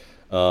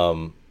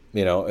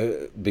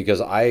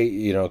 Because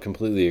I,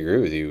 completely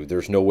agree with you.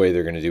 There's no way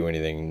they're going to do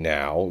anything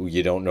now.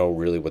 You don't know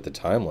really what the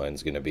timeline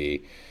is going to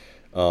be.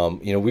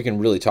 We can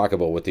really talk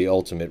about what the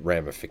ultimate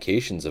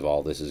ramifications of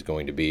all this is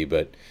going to be,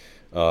 but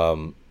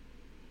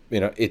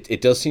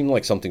It does seem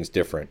like something's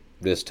different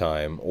this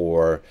time,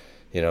 or,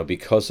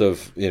 because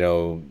of,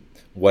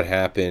 what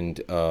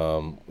happened,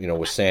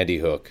 with Sandy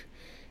Hook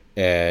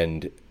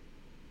and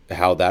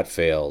how that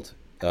failed.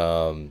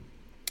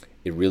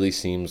 It really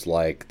seems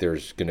like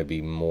there's going to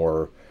be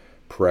more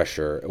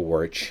pressure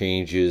where it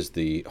changes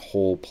the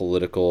whole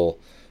political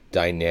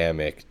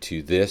dynamic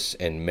to this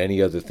and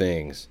many other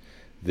things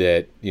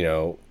that,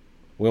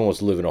 we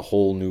almost live in a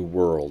whole new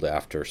world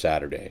after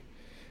Saturday.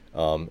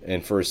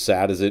 And for as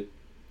sad as it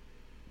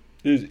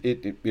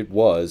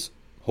was,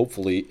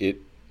 hopefully it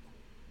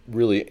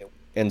really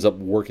ends up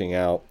working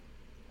out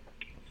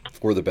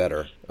for the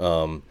better.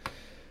 And,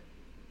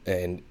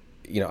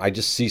 I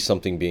just see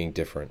something being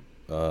different.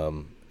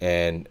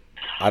 And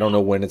I don't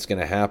know when it's going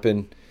to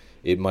happen.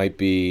 It might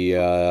be,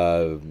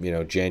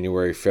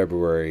 January,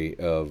 February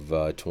of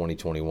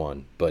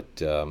 2021, but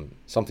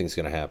something's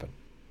going to happen.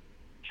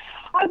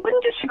 I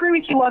wouldn't disagree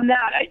with you on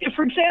that.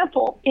 For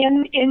example,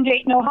 in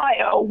Dayton,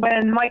 Ohio,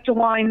 when Mike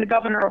DeWine, the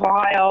governor of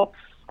Ohio,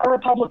 a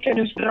Republican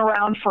who's been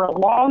around for a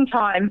long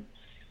time,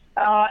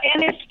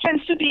 and it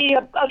tends to be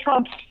a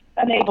Trump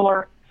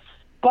enabler,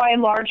 by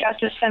and large, as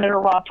does Senator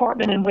Rob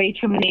Portman and way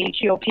too many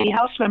GOP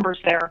House members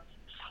there.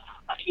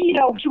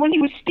 When he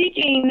was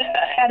speaking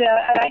at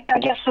I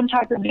guess some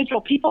type of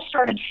vigil, people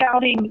started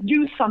shouting,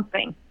 "Do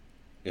something,"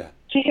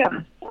 to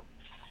him.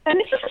 And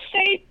this is a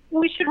state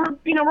we should,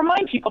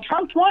 remind people.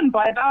 Trump won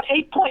by about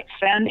 8 points,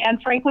 and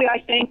frankly, I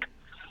think,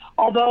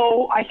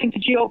 although I think the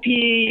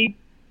GOP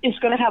is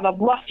going to have a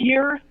rough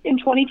year in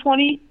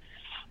 2020,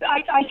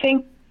 I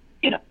think,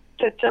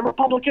 that the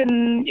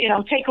Republican,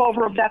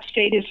 takeover of that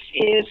state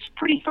is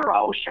pretty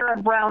thorough.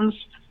 Sherrod Brown's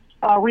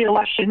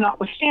reelection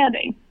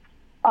notwithstanding.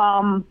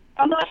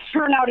 Unless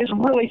turnout is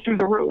really through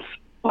the roof,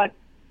 but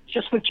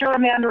just with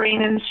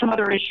gerrymandering and some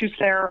other issues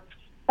there,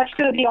 that's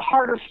going to be a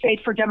harder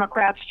state for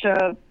Democrats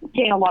to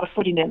gain a lot of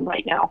footing in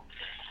right now.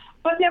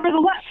 But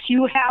nevertheless,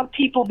 you have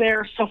people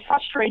there so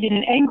frustrated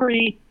and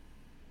angry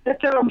that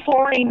they're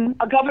imploring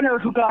a governor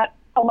who got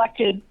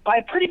elected by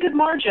a pretty good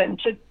margin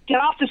to get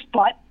off his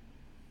butt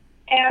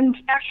and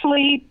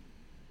actually,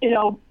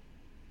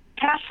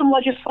 pass some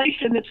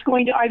legislation that's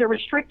going to either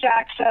restrict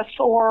access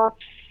or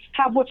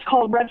have what's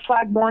called red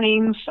flag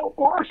warnings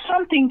or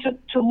something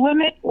to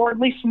limit or at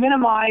least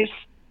minimize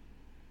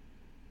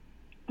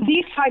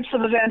these types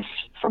of events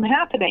from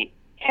happening.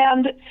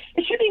 And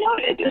it should be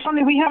noted,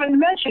 something we haven't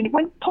mentioned,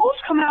 when polls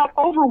come out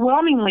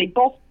overwhelmingly,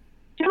 both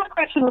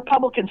Democrats and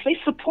Republicans, they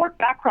support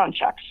background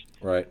checks.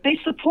 Right. They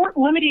support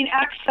limiting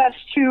access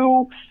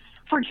to,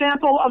 for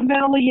example, of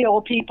mentally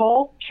ill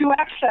people to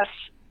access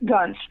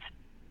guns.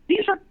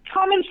 These are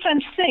common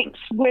sense things,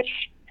 which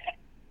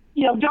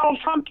Donald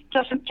Trump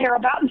doesn't care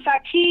about. In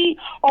fact, he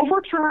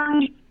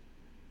overturned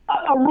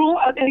a rule,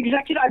 I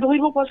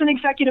believe it was an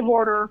executive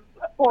order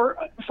or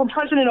from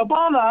President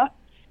Obama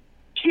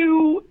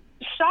to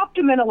stop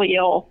the mentally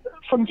ill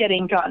from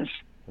getting guns.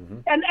 Mm-hmm.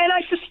 And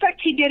I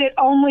suspect he did it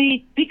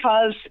only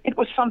because it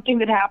was something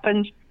that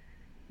happened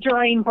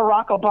during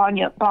Barack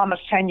Obama's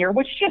tenure,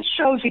 which just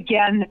shows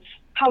again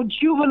how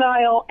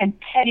juvenile and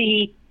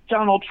petty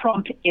Donald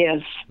Trump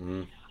is.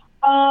 Mm-hmm.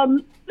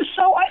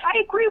 So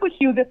I agree with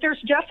you that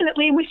there's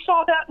definitely, and we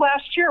saw that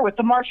last year with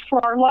the March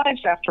for Our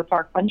Lives after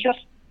Parkland, just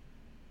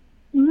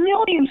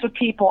millions of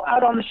people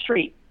out on the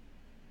street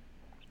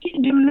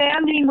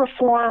demanding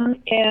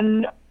reform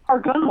in our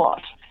gun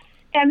laws.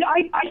 And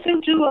I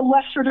think to a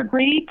lesser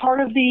degree, part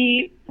of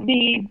the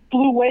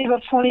blue wave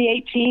of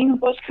 2018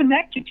 was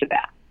connected to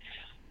that.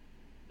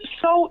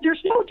 So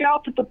there's no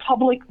doubt that the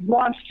public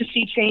wants to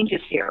see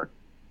changes here.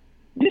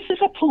 This is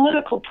a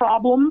political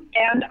problem,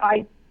 and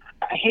I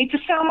hate to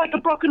sound like a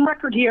broken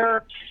record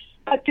here,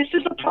 but this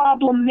is a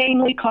problem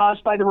mainly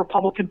caused by the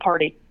Republican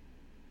Party.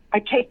 I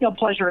take no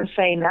pleasure in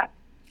saying that,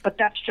 but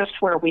that's just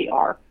where we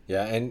are.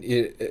 Yeah, and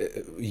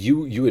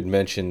you had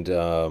mentioned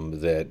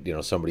that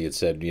somebody had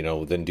said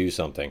then do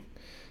something,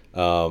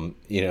 and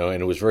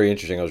it was very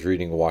interesting. I was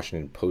reading a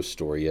Washington Post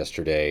story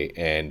yesterday,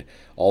 and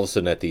all of a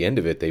sudden at the end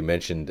of it they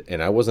mentioned,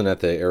 and I wasn't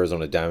at the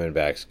Arizona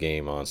Diamondbacks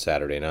game on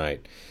Saturday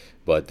night,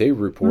 but they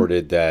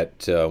reported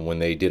that when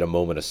they did a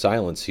moment of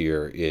silence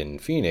here in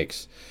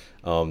Phoenix,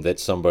 that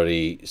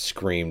somebody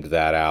screamed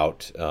that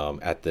out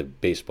at the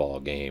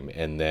baseball game,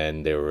 and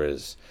then there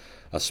was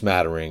a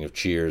smattering of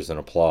cheers and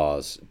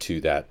applause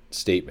to that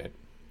statement.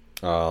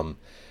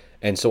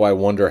 And so I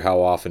wonder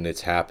how often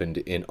it's happened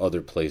in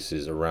other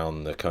places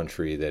around the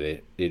country that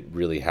it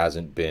really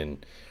hasn't been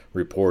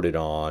reported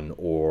on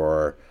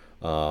or,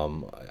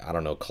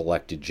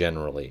 collected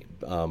generally.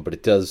 But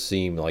it does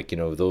seem like,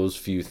 those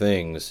few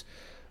things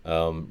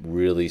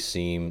really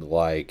seem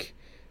like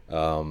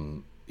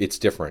it's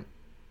different,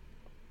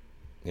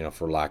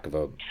 for lack of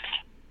a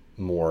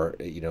more,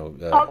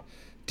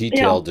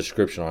 detailed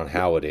description on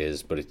how it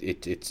is. But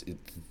it's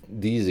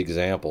these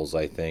examples,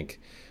 I think,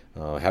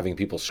 having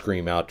people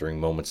scream out during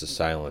moments of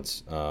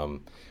silence,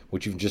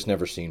 which you've just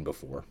never seen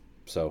before.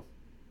 So,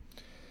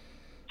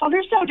 well,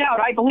 there's no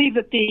doubt. I believe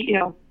that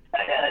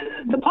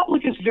the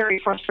public is very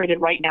frustrated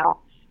right now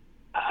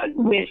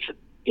with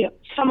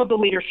some of the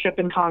leadership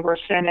in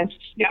Congress, and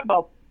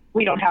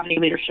we don't have any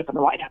leadership in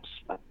the White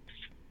House.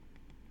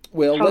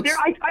 Well, so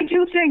I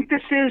do think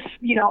this is,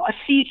 a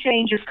sea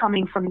change is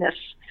coming from this,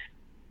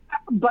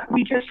 but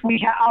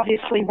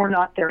obviously we're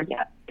not there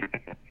yet.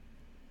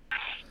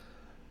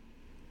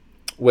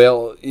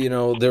 Well,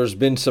 there's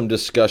been some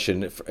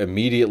discussion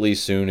immediately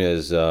soon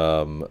as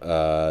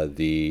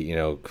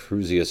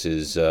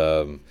Crusius's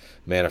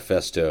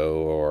manifesto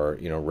or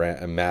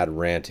mad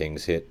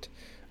rantings hit,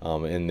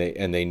 and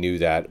they knew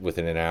that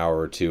within an hour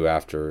or two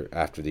after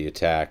the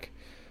attack.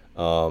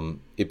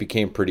 It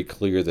became pretty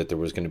clear that there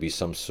was going to be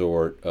some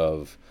sort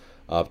of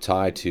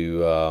tie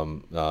to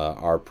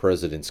our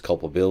president's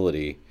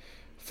culpability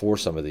for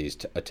some of these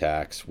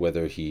attacks,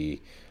 whether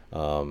he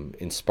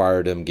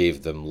inspired them,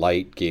 gave them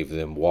light, gave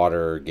them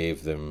water,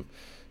 gave them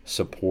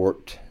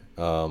support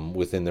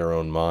within their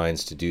own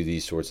minds to do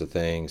these sorts of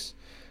things.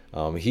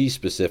 He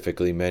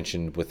specifically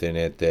mentioned within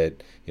it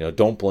that,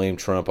 don't blame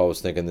Trump. I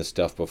was thinking this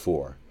stuff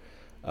before.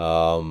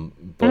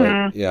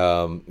 But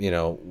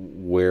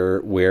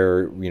where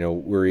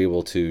we're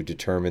able to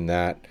determine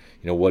that,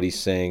 what he's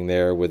saying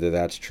there, whether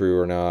that's true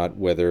or not,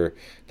 whether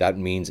that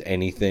means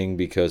anything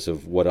because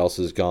of what else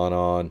has gone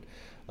on.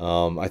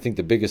 I think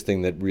the biggest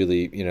thing that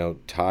really,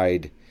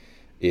 tied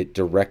it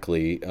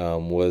directly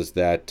was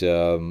that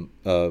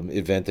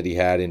event that he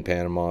had in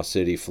Panama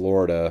City,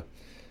 Florida,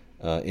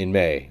 in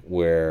May,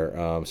 where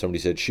somebody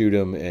said shoot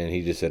him, and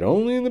he just said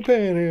only in the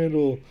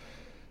Panhandle.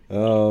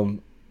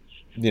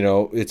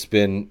 It's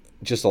been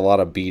just a lot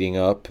of beating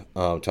up,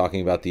 talking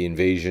about the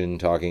invasion,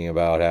 talking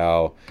about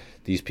how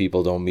these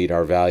people don't meet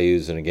our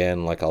values. And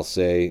again, like I'll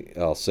say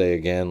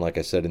again, like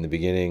I said in the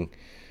beginning,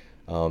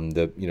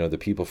 the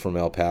people from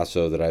El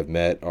Paso that I've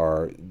met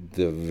are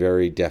the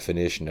very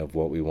definition of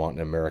what we want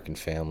in American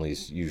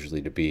families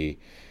usually to be.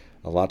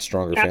 A lot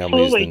stronger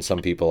families than some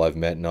people I've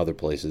met in other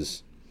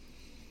places.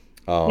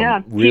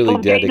 Really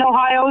dedicated. In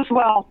Ohio as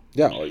well.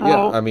 Yeah.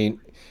 I mean,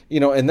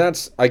 and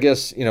that's, I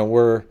guess,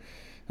 the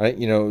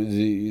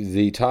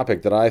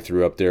topic that I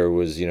threw up there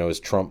was, is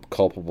Trump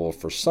culpable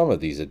for some of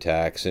these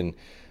attacks? And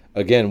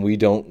again, we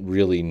don't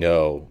really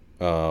know.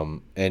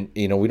 And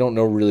we don't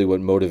know really what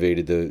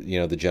motivated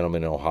the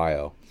gentleman in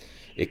Ohio.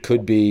 It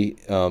could be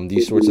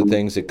these sorts of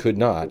things. It could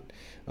not.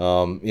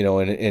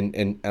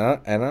 And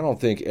I don't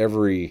think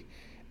every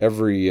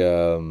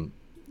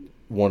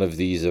one of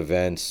these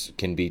events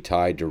can be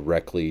tied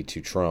directly to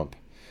Trump.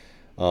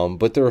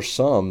 But there are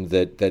some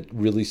that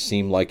really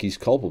seem like he's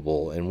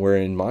culpable, and where,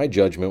 in my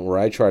judgment, where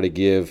I try to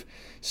give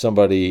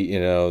somebody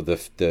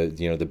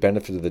the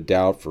benefit of the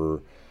doubt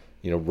for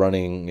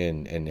running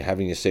and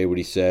having to say what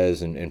he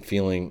says and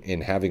feeling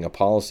and having a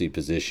policy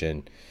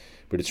position,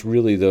 but it's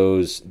really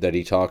those that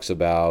he talks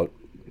about,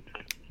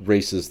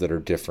 races that are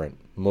different,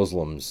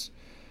 Muslims,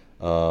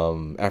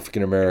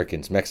 African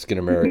Americans, Mexican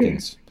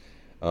Americans.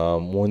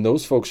 When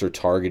those folks are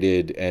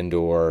targeted and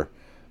or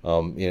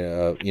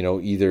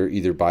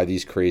either by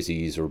these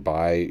crazies or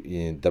by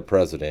the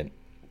president,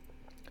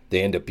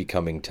 they end up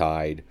becoming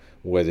tied,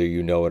 whether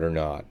you know it or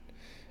not,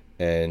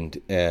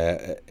 and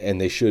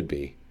they should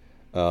be.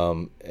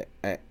 And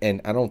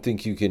I don't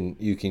think you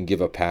can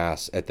give a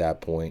pass at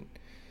that point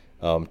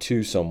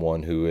to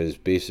someone who has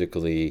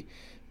basically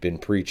been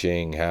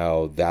preaching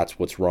how that's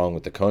what's wrong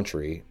with the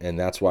country, and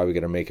that's why we got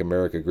to make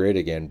America great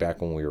again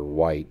back when we were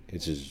white.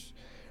 It's just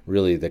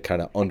really the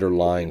kind of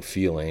underlying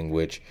feeling,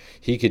 which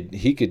he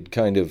could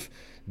kind of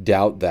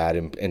doubt that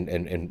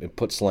and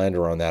put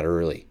slander on that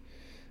early.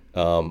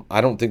 I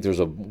don't think there's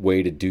a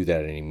way to do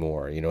that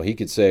anymore. He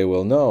could say,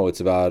 well, no, it's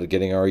about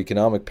getting our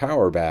economic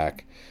power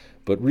back.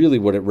 But really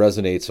what it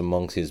resonates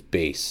amongst his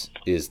base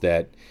is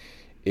that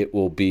it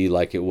will be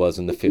like it was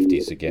in the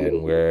 50s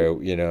again, where,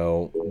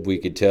 we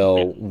could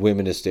tell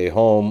women to stay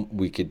home,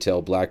 we could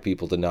tell black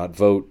people to not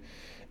vote,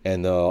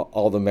 and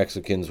all the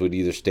Mexicans would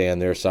either stay on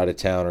their side of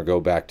town or go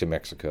back to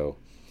Mexico.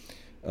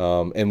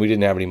 And we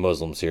didn't have any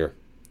Muslims here.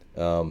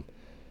 That's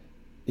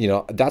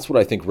what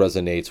I think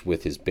resonates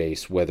with his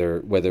base,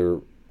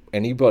 whether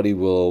anybody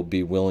will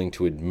be willing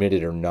to admit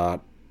it or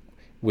not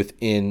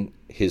within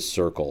his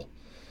circle.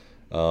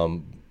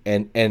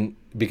 And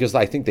because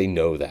I think they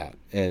know that,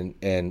 and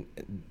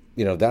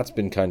that's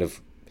been kind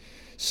of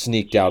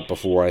sneaked out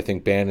before. I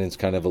think Bannon's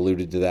kind of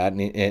alluded to that,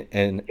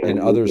 and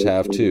others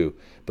have too.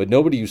 But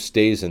nobody who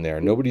stays in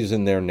there, nobody's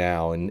in there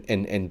now,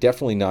 and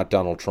definitely not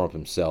Donald Trump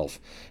himself.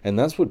 And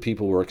that's what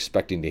people were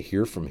expecting to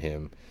hear from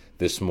him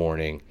this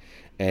morning,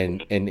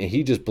 and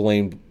he just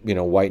blamed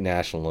white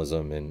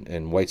nationalism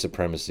and white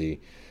supremacy.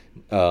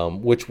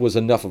 Which was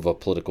enough of a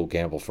political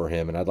gamble for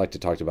him, and I'd like to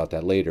talk about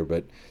that later.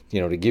 But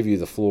to give you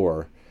the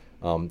floor,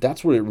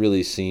 that's what it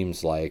really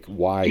seems like.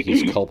 Why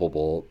he's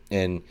culpable,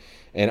 and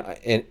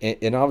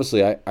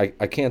obviously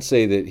I can't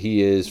say that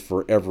he is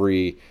for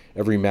every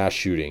mass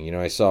shooting.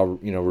 I saw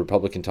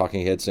Republican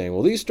talking heads saying,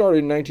 well, these started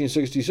in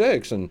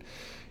 1966, and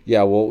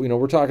yeah, well,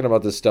 we're talking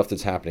about this stuff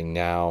that's happening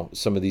now.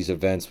 Some of these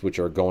events which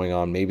are going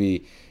on,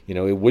 maybe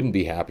it wouldn't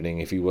be happening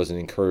if he wasn't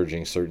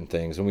encouraging certain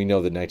things. And we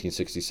know that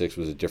 1966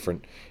 was a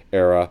different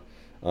era.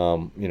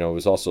 It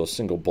was also a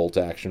single bolt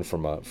action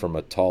from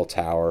a tall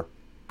tower.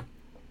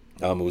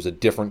 It was a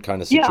different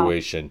kind of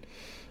situation.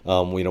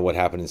 We know what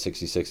happened in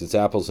 '66. It's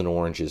apples and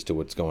oranges to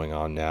what's going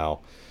on now.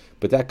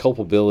 But that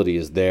culpability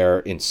is there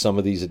in some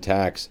of these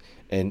attacks,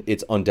 and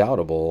it's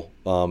undoubtable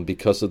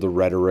because of the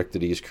rhetoric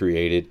that he's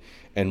created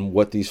and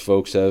what these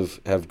folks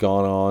have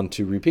gone on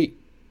to repeat.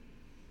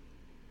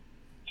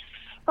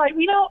 Right.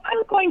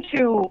 I'm going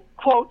to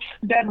quote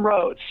Ben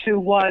Rhodes, who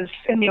was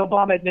in the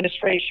Obama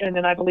administration,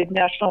 and I believe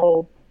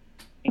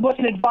he was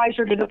an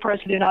advisor to the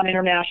president on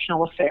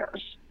international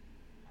affairs.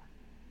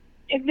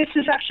 This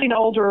is actually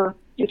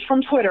it's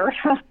from Twitter,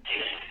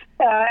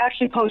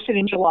 actually posted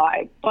in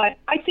July, but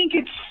I think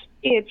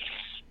it's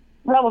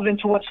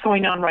relevant to what's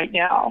going on right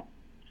now.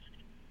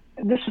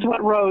 This is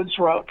what Rhodes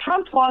wrote.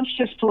 Trump launched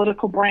his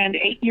political brand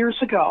 8 years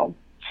ago,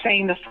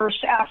 saying the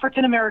first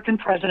African-American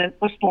president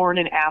was born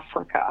in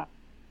Africa.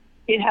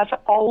 It has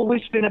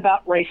always been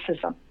about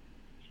racism.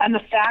 And the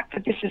fact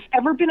that this has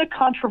ever been a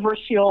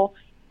controversial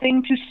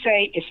thing to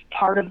say is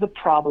part of the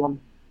problem.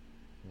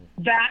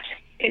 That,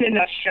 in a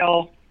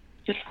nutshell,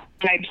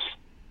 describes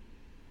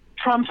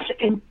Trump's,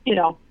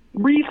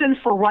 reason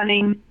for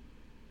running,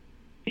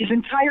 his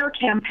entire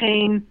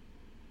campaign,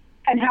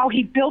 and how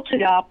he built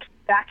it up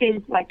back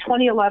in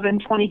 2011,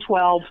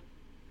 2012.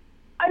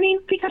 I mean,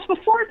 because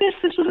before this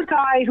was a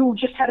guy who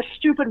just had a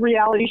stupid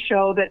reality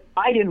show that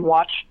I didn't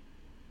watch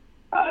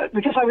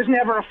because I was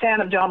never a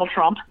fan of Donald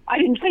Trump. I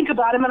didn't think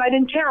about him and I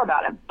didn't care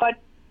about him. But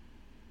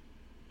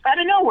out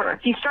of nowhere,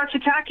 he starts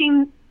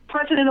attacking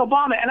President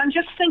Obama. And I'm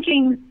just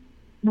thinking,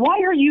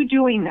 why are you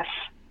doing this?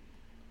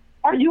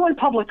 Are you in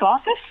public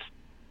office?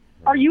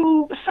 Are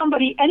you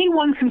somebody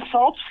anyone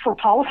consults for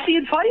policy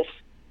advice?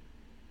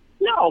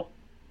 No.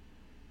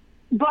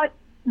 But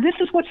this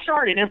is what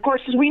started. And of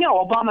course, as we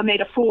know, Obama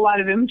made a fool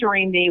out of him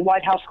during the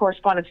White House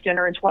Correspondents'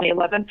 Dinner in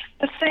 2011,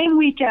 the same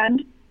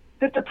weekend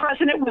that the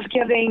president was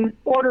giving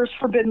orders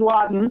for bin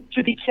Laden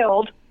to be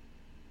killed.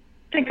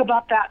 Think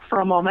about that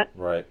for a moment.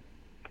 Right.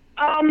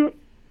 I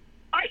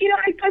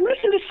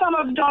listened to some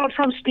of Donald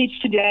Trump's speech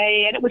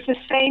today, and it was the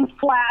same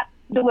flat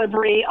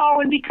delivery.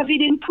 Oh, and because he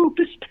didn't poop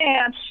his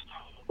pants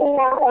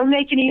or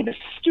make any of the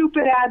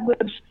stupid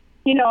ad-libs,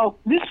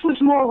 this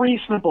was more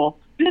reasonable.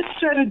 This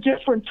set a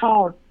different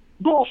tone.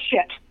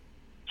 Bullshit.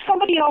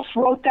 Somebody else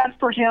wrote that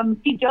for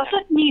him. He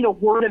doesn't need a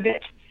word of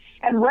it.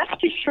 And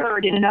rest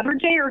assured, in another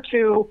day or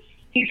two,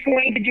 he's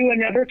going to do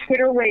another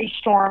Twitter rage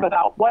storm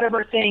about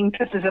whatever thing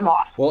pisses him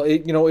off. Well,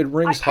 it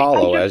rings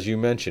hollow, as you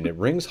mentioned. It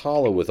rings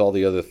hollow with all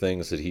the other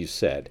things that he's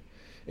said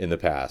in the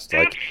past.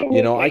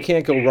 Absolutely. I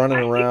can't go running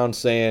around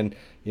saying,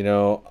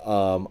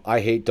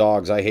 I hate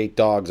dogs, I hate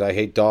dogs, I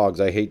hate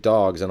dogs, I hate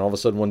dogs, and all of a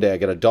sudden one day I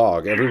get a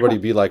dog. Everybody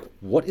be like,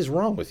 what is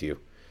wrong with you?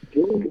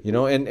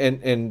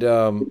 And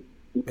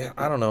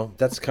I don't know.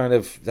 That's kind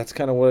of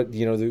what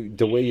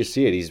the way you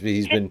see it.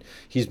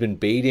 He's been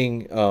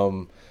baiting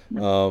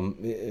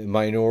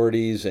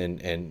minorities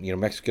and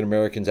Mexican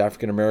Americans,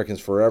 African Americans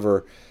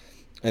forever,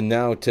 and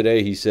now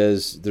today he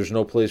says there's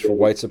no place for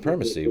white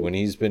supremacy when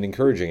he's been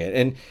encouraging it.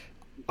 And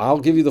I'll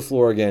give you the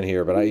floor again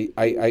here, but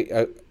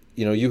I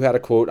you had a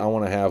quote. I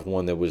want to have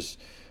one that was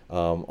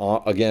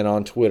again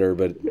on Twitter,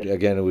 but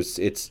again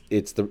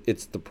it's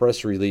the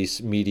press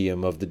release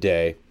medium of the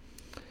day.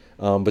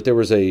 But there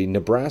was a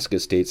Nebraska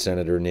state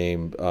senator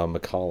named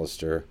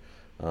McAllister.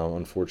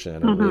 Unfortunately,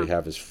 I don't really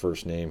have his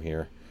first name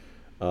here.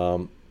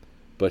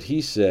 But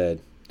he said,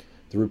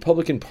 the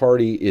Republican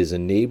Party is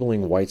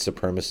enabling white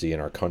supremacy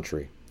in our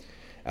country.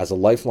 As a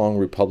lifelong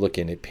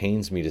Republican, it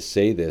pains me to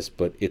say this,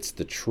 but it's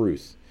the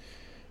truth.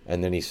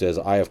 And then he says,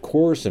 I, of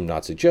course, am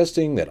not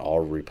suggesting that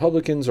all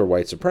Republicans are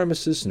white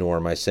supremacists, nor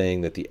am I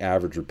saying that the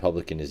average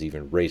Republican is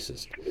even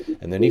racist.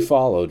 And then he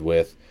followed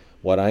with,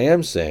 what I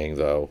am saying,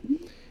 though,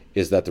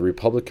 is that the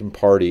Republican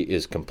Party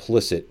is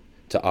complicit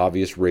to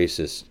obvious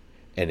racist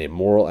and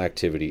immoral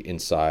activity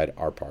inside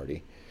our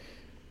party.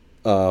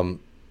 I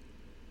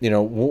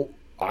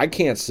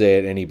can't say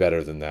it any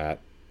better than that,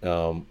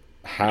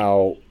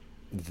 how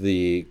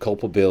the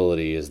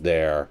culpability is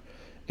there.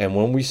 And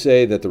when we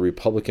say that the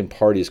Republican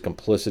Party is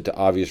complicit to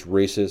obvious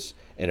racist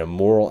and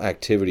immoral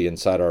activity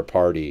inside our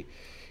party,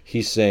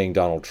 he's saying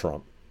Donald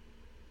Trump.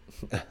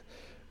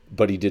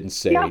 But he didn't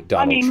say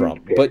Donald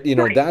Trump. But,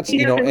 right. That's,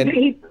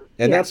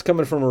 that's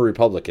coming from a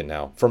Republican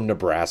now, from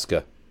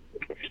Nebraska.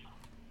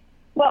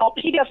 Well,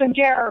 he doesn't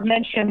dare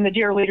mention the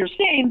dear leader's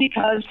name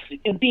because,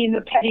 being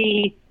the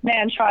petty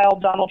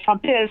man-child Donald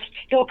Trump is,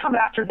 he'll come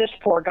after this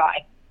poor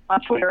guy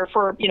on Twitter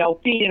for,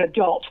 being an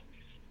adult.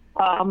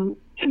 And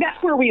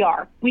that's where we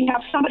are. We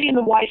have somebody in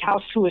the White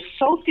House who is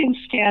so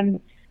thin-skinned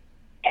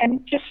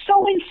and just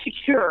so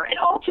insecure. And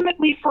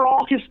ultimately, for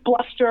all his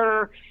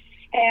bluster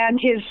and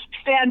his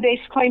fan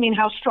base claiming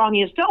how strong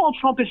he is, Donald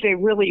Trump is a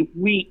really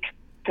weak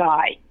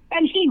guy,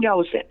 and he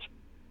knows it.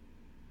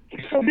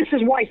 So this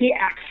is why he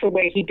acts the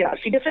way he does.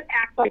 He doesn't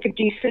act like a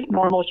decent,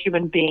 normal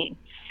human being.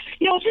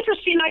 It's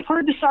interesting. I've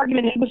heard this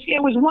argument.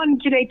 It was one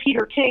today.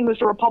 Peter King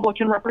was a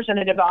Republican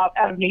representative out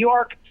of New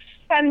York,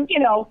 and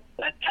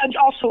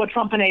also a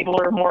Trump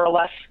enabler, more or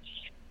less,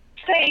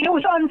 saying it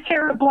was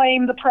unfair to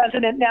blame the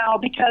president now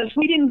because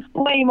we didn't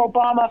blame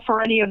Obama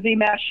for any of the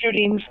mass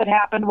shootings that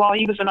happened while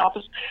he was in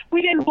office.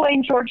 We didn't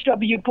blame George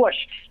W. Bush.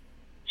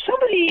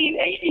 Somebody,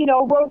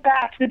 wrote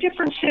back, the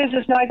difference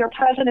is neither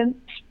President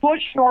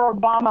Bush nor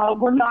Obama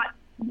were not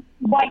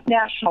white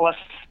nationalists.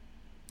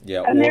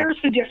 Yeah, and there's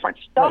the difference.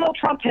 Donald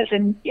Trump has,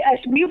 as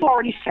we've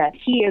already said,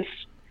 he has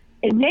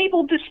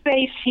enabled this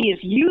space. He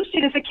has used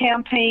it as a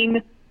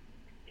campaign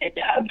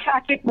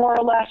tactic, more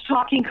or less,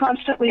 talking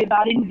constantly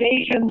about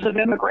invasions of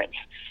immigrants.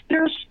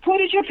 There's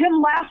footage of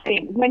him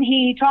laughing when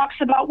he talks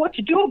about what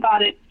to do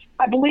about it.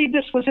 I believe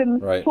this was in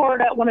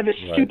Florida at one of his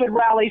stupid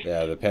rallies.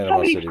 Yeah, the Panama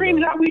Somebody City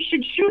screams rally. out, "We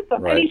should shoot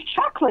them," and he's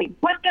chuckling.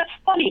 But that's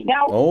funny.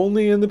 Now,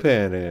 only in the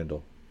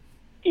Panhandle.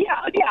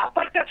 Yeah,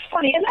 but that's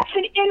funny, and that's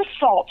an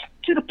insult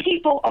to the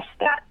people of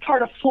that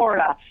part of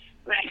Florida.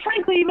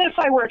 Frankly, even if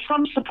I were a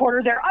Trump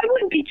supporter there, I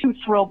wouldn't be too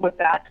thrilled with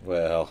that.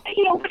 Well,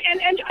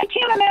 and I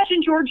can't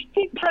imagine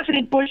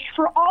President Bush,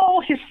 for all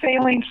his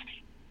failings,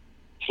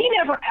 he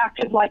never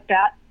acted like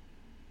that.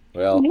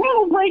 Well,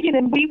 Ronald Reagan,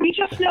 and we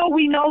just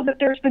know that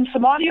there's been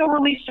some audio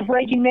released of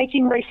Reagan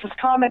making racist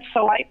comments,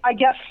 so I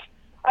guess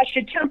I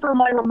should temper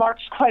my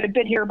remarks quite a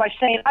bit here by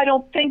saying I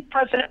don't think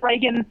President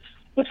Reagan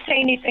would say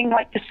anything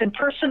like this in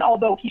person,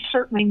 although he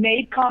certainly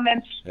made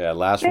comments. Yeah,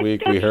 last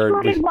week we heard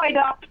right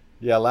up.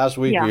 Yeah, last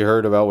week we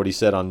heard about what he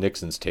said on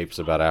Nixon's tapes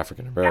about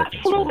African Americans.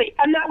 Absolutely,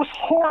 and that was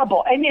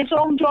horrible. And his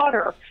own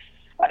daughter,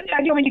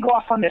 I don't mean to go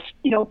off on this,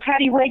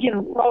 Patty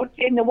Reagan wrote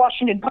in the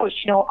Washington Post,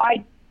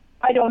 I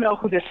don't know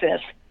who this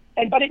is.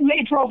 But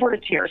it drove her to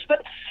tears.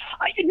 But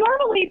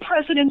normally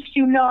presidents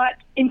do not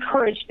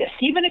encourage this,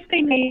 even if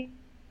they make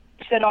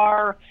that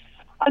are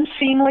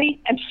unseemly.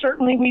 And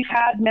certainly we've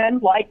had men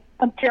like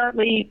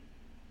apparently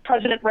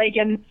President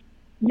Reagan,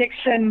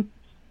 Nixon,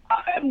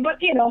 but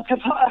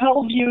have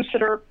held views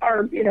that are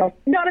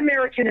not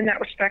American in that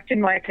respect,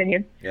 in my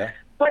opinion. Yeah.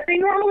 But they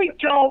normally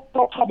don't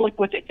go public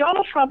with it.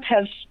 Donald Trump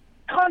has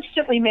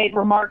constantly made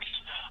remarks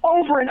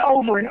over and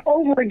over and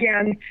over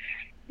again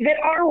that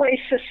are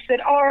racist,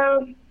 that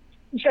are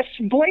just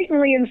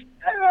blatant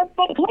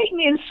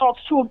insults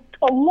to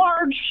a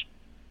large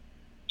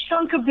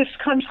chunk of this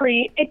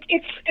country.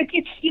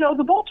 It's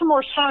the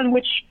Baltimore Sun,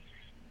 which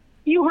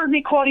you heard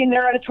me quoting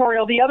their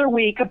editorial the other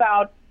week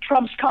about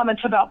Trump's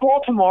comments about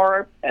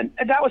Baltimore, and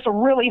that was a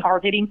really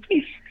hard-hitting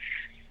piece.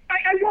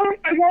 I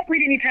won't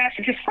read any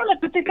passages from it,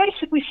 but they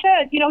basically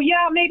said,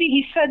 maybe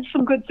he said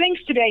some good things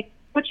today,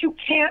 but you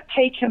can't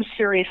take him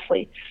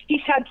seriously.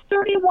 He's had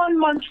 31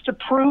 months to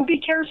prove he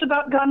cares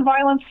about gun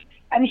violence,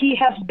 and he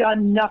has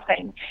done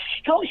nothing.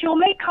 He'll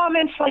make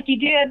comments like he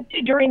did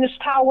during this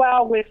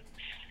powwow with,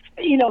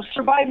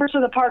 survivors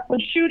of the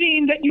Parkland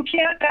shooting, that you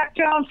can't back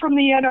down from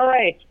the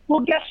NRA. Well,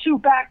 guess who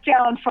backed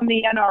down from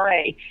the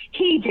NRA?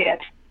 He did.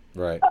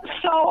 Right.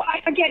 So,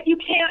 again, you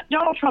can't.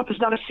 Donald Trump is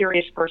not a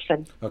serious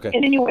person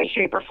in any way,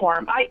 shape, or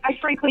form. I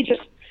frankly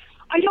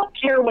I don't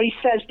care what he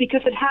says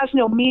because it has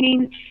no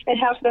meaning. It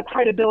has no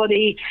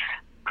credibility.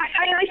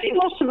 I think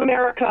most of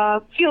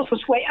America feels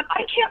this way. And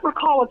I can't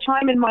recall a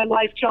time in my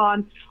life,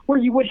 John, where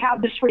you would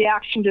have this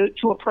reaction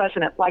to a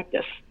president like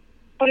this.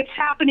 But it's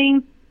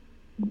happening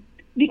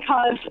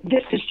because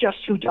this is just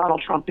who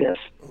Donald Trump is.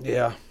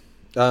 Yeah.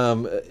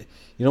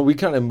 We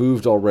kind of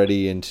moved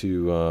already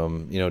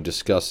into,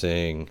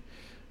 discussing,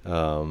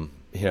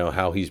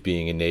 how he's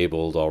being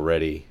enabled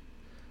already,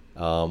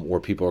 or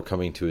people are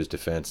coming to his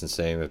defense and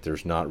saying that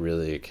there's not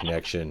really a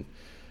connection.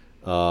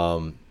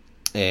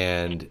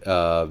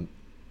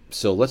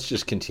 So let's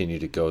just continue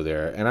to go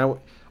there. And I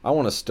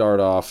want to start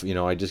off,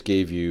 I just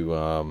gave you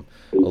a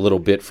little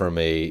bit from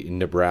a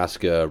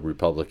Nebraska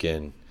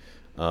Republican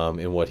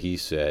in what he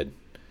said.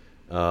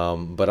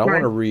 But I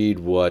want to read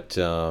what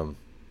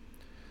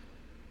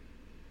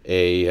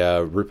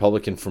a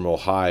Republican from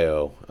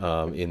Ohio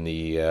in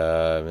the,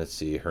 let's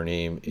see, her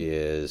name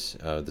is,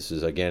 this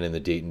is again in the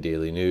Dayton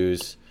Daily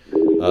News,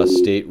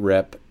 State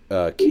Rep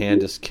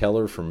Candace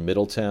Keller from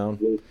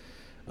Middletown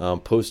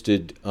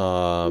posted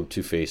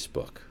to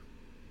Facebook.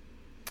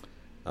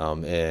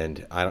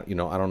 And I don't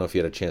know if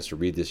you had a chance to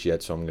read this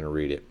yet, so I'm going to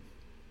read it.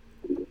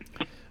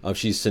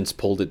 She's since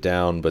pulled it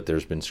down, but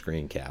there's been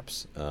screen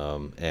caps.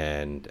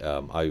 And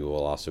I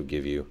will also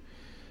give you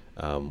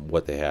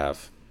what they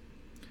have,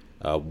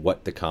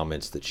 what the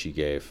comments that she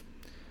gave.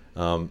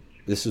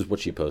 This is what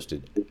she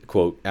posted.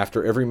 Quote,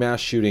 "After every mass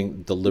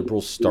shooting, the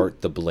liberals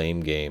start the blame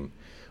game.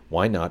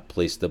 Why not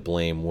place the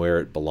blame where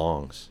it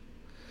belongs?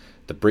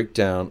 The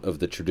breakdown of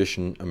the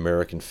traditional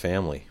American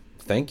family.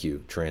 Thank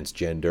you,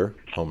 transgender,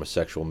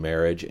 homosexual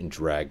marriage, and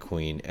drag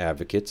queen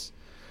advocates.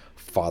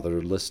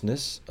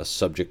 Fatherlessness, a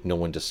subject no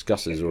one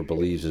discusses or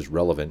believes is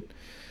relevant.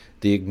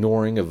 The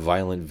ignoring of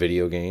violent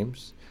video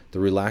games. The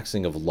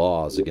relaxing of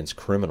laws against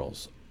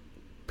criminals,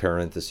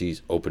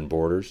 parentheses, open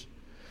borders.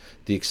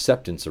 The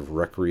acceptance of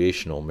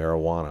recreational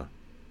marijuana.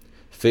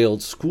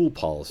 Failed school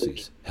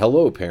policies.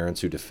 Hello,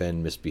 parents who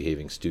defend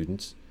misbehaving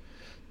students.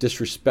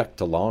 Disrespect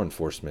to law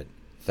enforcement.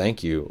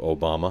 Thank you,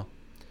 Obama.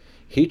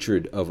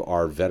 Hatred of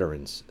our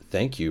veterans.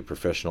 Thank you,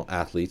 professional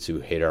athletes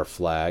who hate our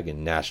flag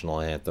and national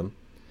anthem.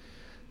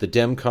 the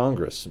Dem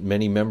Congress,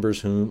 many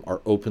members whom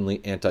are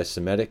openly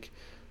anti-Semitic,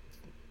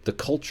 the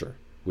culture,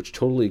 which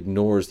totally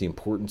ignores the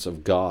importance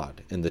of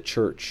God and the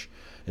church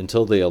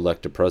until they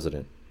elect a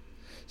president,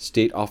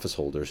 state office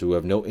holders who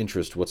have no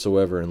interest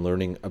whatsoever in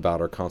learning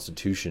about our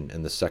Constitution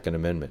and the Second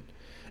Amendment,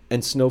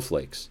 and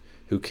snowflakes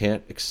who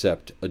can't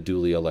accept a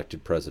duly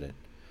elected president.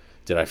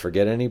 Did I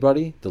forget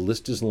anybody? The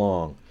list is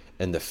long,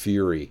 and the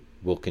fury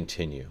will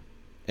continue.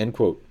 End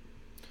quote.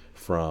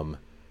 From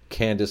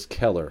Candace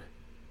Keller,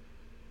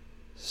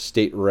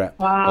 State Rep,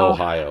 Wow.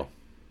 Ohio.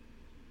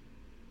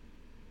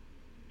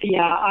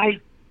 Yeah,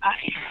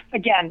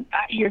 again,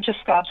 you're just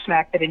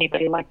gobsmacked that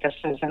anybody like this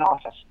is in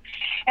office.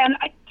 And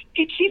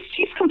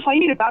she's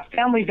complaining about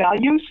family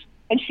values,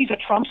 and she's a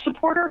Trump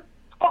supporter.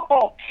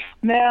 Oh,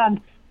 man.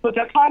 But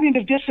the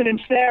cognitive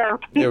dissonance there.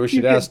 Yeah, we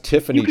should ask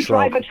Tiffany you could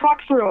Trump. drive a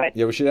truck through it.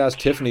 Yeah, we should ask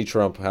Tiffany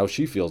Trump how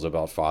she feels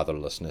about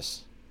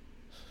fatherlessness.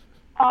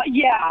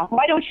 Yeah,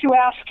 why don't you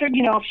ask her,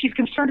 if she's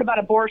concerned about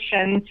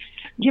abortion,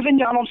 given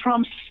Donald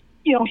Trump's,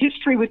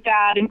 history with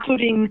that,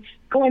 including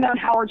going on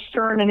Howard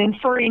Stern and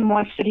inferring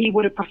once that he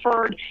would have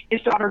preferred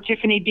his daughter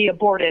Tiffany be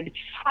aborted.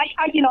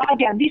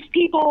 Again, these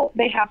people,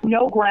 they have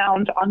no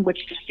ground on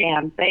which to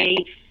stand.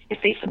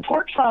 If they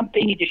support Trump,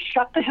 they need to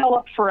shut the hell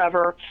up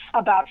forever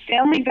about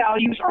family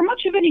values or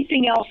much of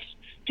anything else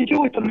to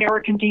do with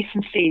American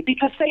decency,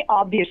 because they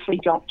obviously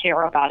don't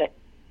care about it.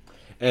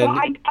 And so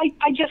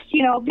I just,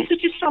 this is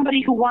just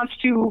somebody who wants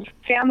to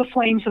fan the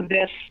flames of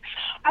this.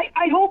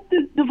 I hope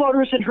the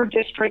voters in her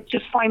district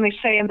just finally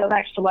say in the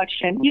next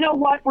election, you know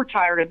what, we're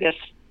tired of this.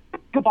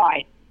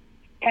 Goodbye.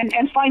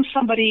 And find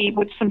somebody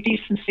with some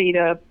decency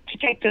to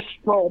take this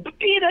role, but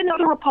be it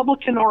another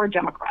Republican or a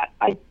Democrat.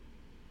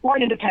 Or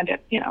an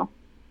independent,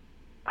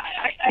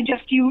 I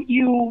just,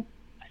 you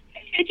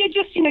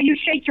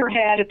shake your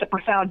head at the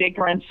profound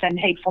ignorance and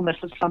hatefulness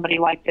of somebody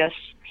like this.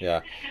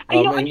 yeah.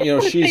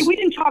 Say, we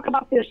didn't talk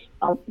about this.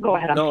 Oh, go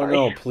ahead. I'm sorry.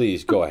 No,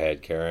 please go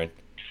ahead, Karen.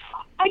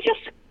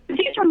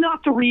 These are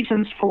not the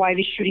reasons for why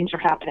these shootings are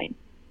happening.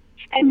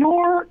 And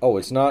nor. Oh,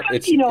 it's not.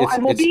 It's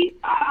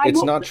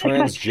not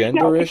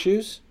transgender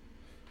issues?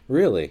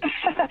 Really?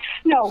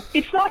 No,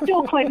 it's not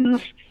Bill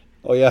Clinton's.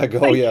 Oh, yeah.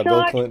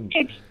 Bill Clinton.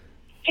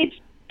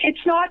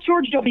 It's not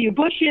George W.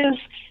 Bush's.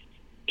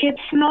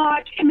 It's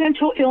not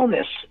mental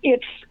illness.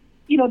 It's,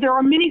 there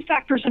are many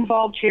factors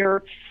involved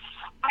here.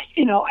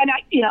 And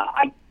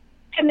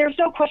there's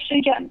no question,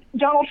 again,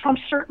 Donald Trump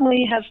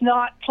certainly has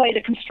not played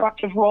a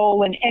constructive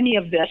role in any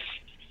of this.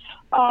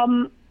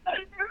 Her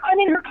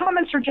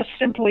comments are just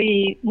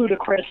simply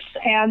ludicrous,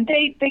 and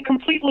they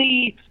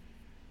completely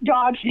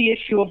dodge the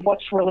issue of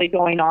what's really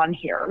going on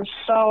here.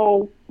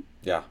 So,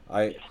 yeah,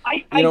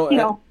 she's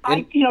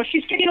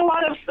getting a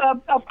lot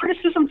of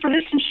criticism for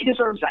this, and she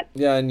deserves it.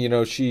 Yeah,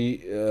 and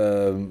she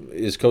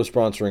is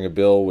co-sponsoring a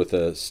bill with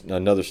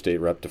another state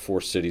rep to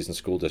force cities and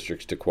school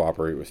districts to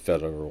cooperate with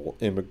federal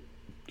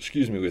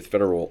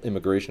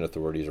immigration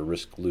authorities or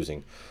risk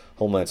losing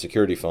Homeland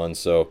Security funds.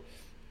 So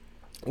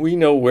we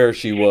know where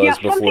she was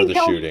before the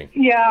shooting.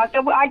 Yeah,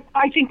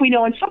 I think we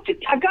know. And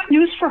I've got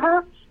news for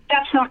her.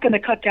 That's not going to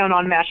cut down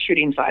on mass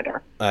shootings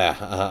either.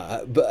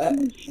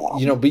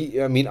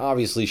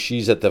 Obviously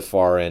she's at the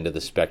far end of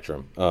the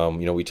spectrum.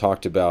 We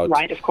talked about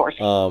right, of course.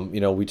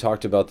 We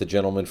talked about the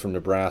gentleman from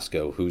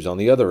Nebraska who's on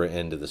the other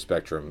end of the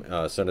spectrum,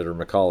 Senator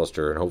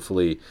McAllister, and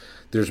hopefully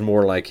there's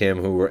more like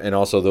him and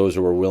also those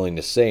who are willing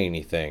to say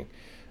anything,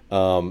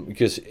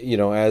 because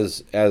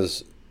as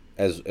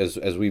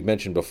we've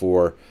mentioned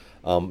before.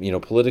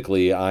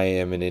 Politically, I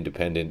am an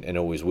independent and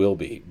always will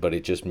be, but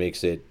it just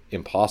makes it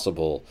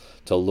impossible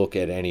to look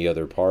at any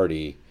other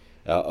party,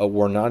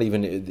 or not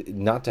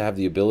to have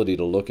the ability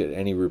to look at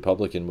any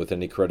Republican with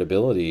any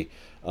credibility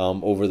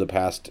over the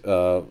past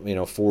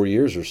 4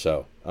 years or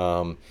so.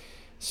 And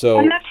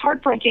that's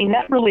heartbreaking.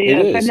 That really is.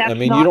 It is. And that's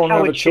you don't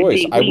have a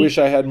choice. I wish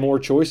I had more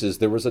choices.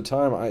 There was a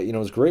time, it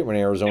was great when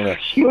Arizona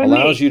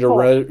allows you to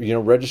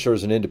register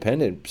as an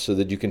independent so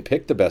that you can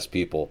pick the best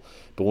people.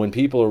 But when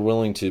people are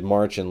willing to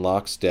march in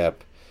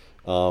lockstep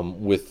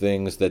with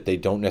things that they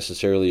don't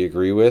necessarily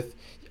agree with,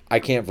 I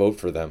can't vote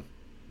for them.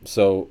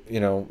 So,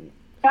 no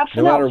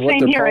matter what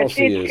their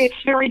policy is.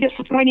 It's very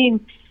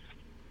disappointing.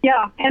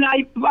 Yeah, and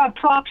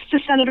props to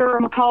Senator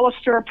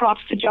McAllister,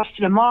 props to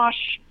Justin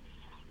Amash,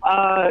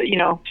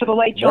 to the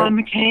late John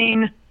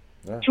McCain,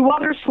 to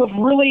others who have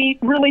really,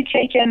 really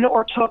taken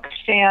or took a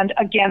stand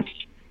against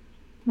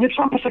the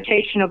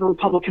Trumpification of the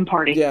Republican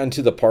Party. Yeah, and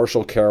to the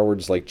partial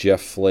cowards like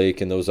Jeff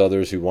Flake and those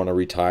others who want to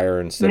retire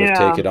instead of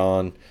take it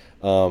on,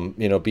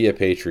 be a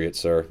patriot,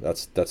 sir.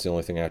 That's the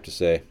only thing I have to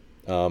say.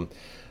 But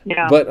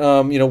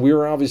we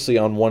were obviously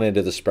on one end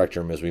of the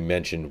spectrum, as we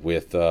mentioned,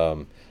 with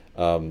Keller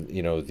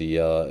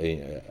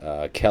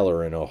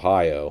in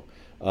Ohio,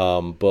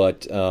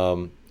 but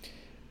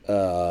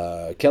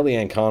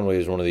Kellyanne Conway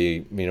is one of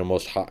the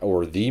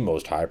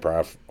most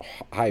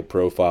high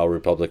profile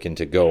Republican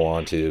to go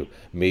on to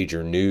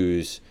major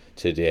news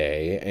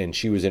today, and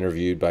she was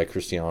interviewed by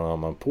Christiane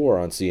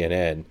Amanpour on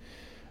CNN,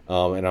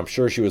 And I'm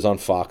sure she was on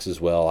Fox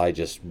as well. I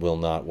just will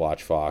not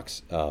watch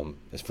Fox.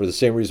 It's for the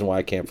same reason why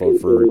I can't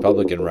vote for a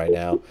Republican right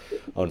now,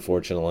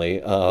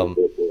 unfortunately.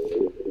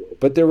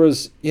 But there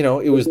was,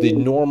 it was the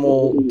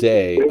normal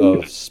day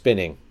of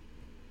spinning.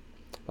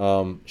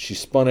 She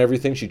spun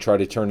everything. She tried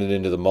to turn it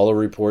into the Mueller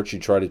report. She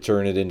tried to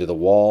turn it into the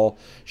wall.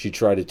 She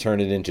tried to turn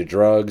it into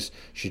drugs.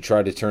 She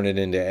tried to turn it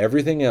into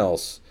everything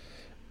else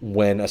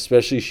when,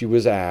 especially, she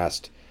was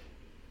asked,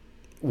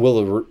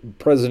 will the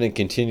president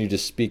continue to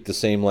speak the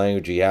same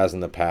language he has in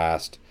the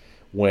past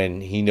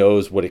when he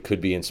knows what it could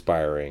be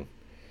inspiring?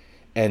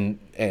 And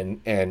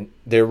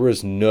there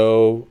was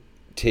no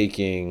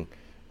taking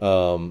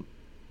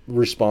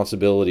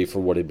responsibility for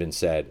what had been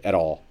said at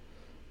all.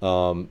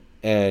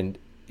 And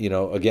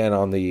again,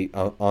 on the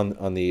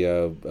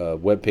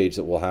webpage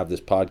that we'll have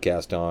this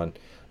podcast on,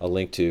 a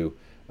link to,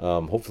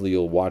 hopefully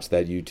you'll watch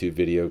that YouTube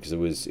video because it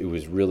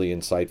was really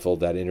insightful,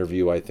 that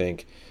interview, I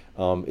think.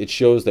 It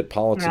shows that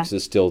politics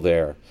is still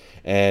there.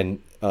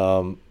 And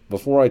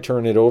before I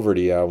turn it over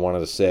to you, I wanted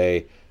to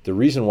say the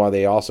reason why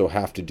they also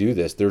have to do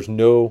this, there's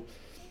no...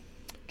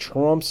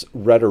 Trump's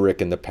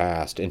rhetoric in the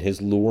past and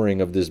his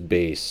luring of this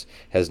base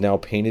has now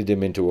painted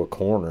him into a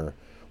corner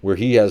where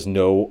he has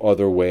no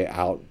other way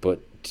out, but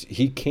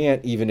he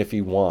can't, even if he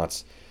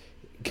wants,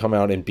 come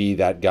out and be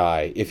that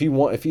guy. If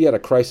he had a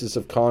crisis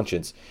of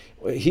conscience,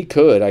 he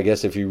could, I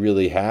guess, if he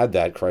really had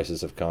that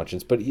crisis of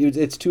conscience, but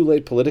it's too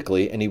late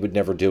politically, and he would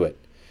never do it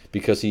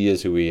because he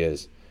is who he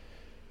is.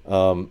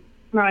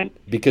 Right.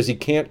 Because he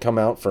can't come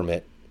out from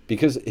it.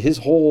 Because his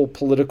whole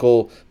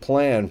political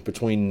plan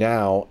between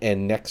now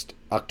and next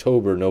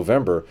October,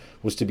 November,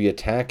 was to be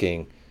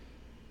attacking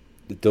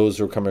those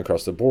who are coming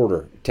across the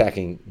border,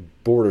 attacking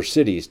border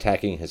cities,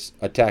 attacking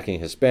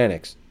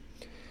Hispanics.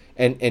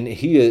 And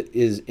he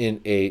is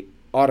in a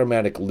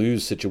automatic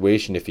lose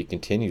situation if he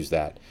continues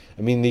that.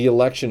 I mean, the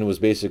election was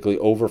basically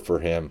over for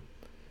him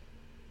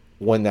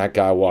when that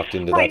guy walked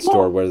into that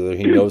store, whether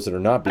he knows it or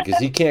not, because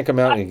he can't come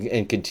out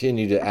and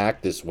continue to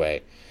act this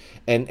way.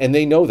 And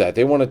they know that.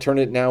 They want to turn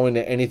it now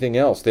into anything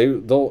else. They'll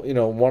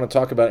want to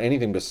talk about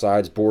anything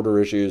besides border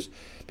issues,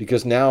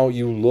 because now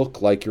you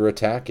look like you're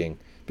attacking,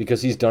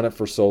 because he's done it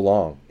for so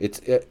long.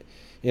 I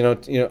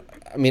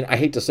mean, I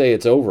hate to say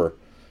it's over,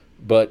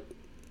 but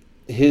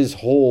his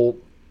whole,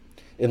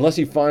 unless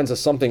he finds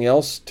something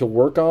else to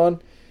work on,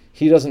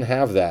 he doesn't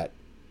have that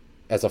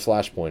as a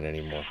flashpoint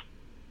anymore.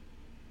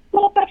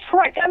 Well, that's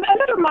right.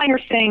 Another minor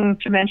thing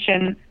to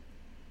mention,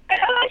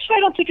 actually, I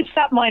don't think it's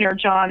that minor,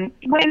 John.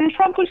 When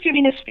Trump was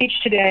giving his speech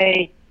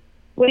today,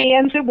 when he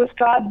ends it with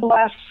 "God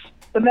bless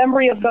the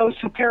memory of those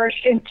who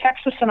perished in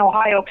Texas and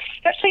Ohio,"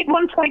 actually at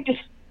one point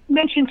just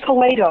mentioned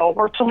Toledo,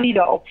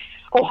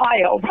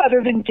 Ohio,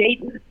 rather than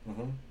Dayton.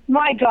 Mm-hmm.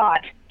 My God,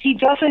 he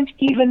doesn't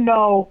even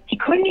know. He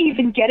couldn't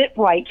even get it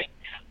right.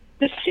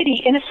 The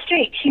city in a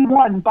state he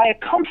won by a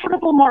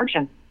comfortable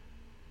margin.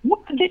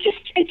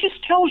 It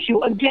just tells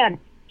you again,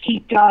 he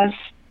does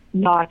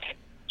not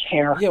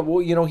care. Yeah,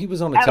 well, he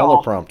was on a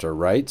teleprompter,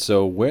 right?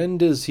 So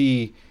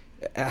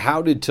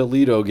how did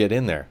Toledo get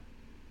in there?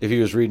 If he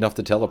was reading off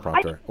the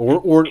teleprompter,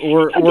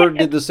 or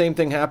did the same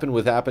thing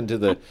happen to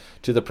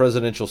the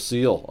presidential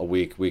seal a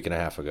week and a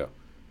half ago?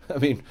 I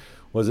mean,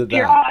 was it that?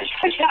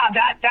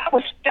 Yeah,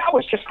 that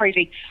was just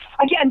crazy.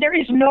 Again, there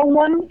is no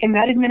one in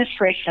that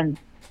administration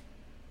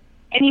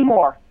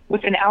anymore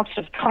with an ounce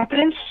of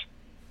competence,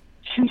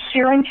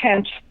 sincere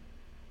intent,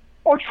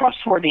 or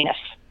trustworthiness.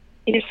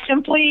 It is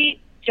simply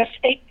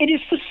it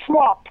is the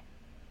swamp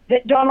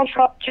that Donald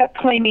Trump kept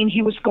claiming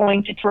he was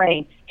going to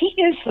drain. He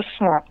is the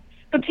swamp.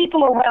 The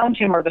people around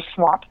him are the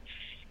swamp.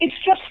 It's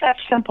just that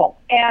simple.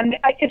 And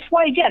it's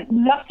why, again,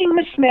 nothing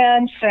this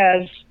man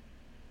says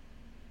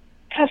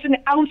has an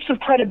ounce of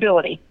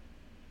credibility.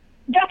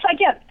 That's,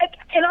 again,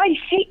 and I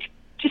hate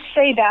to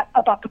say that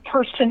about the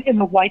person in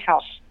the White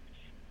House.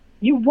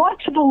 You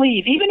want to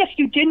believe, even if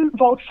you didn't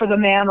vote for the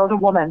man or the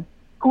woman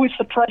who is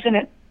the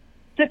president,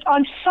 that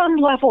on some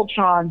level,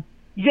 John,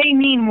 they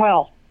mean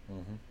well.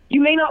 Mm-hmm.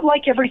 You may not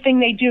like everything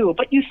they do,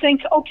 but you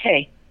think,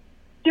 okay,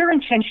 their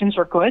intentions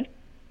are good.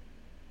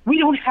 We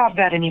don't have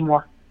that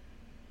anymore.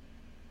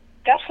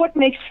 That's what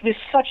makes this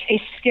such a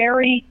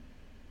scary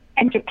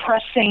and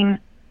depressing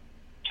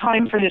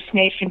time for this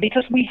nation,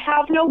 because we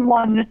have no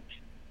one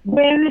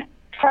when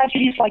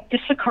tragedies like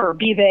this occur,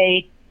 be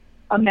they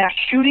a mass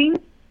shooting,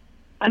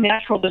 a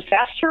natural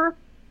disaster,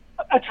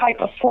 a type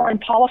of foreign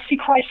policy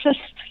crisis.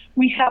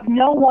 We have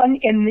no one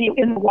in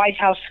the White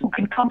House who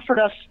can comfort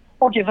us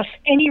or give us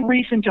any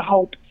reason to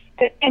hope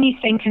that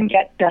anything can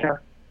get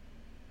better.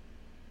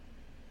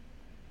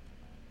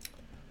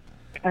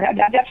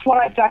 And that's what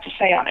I've got to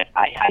say on it.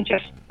 I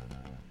just,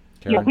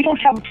 Karen, we don't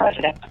have a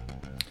president.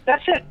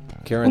 That's it.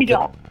 Karen, we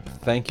don't.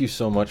 Thank you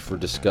so much for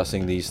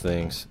discussing these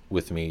things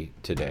with me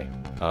today.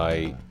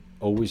 I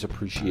always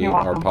appreciate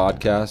our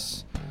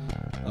podcasts.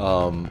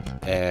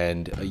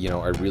 And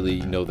I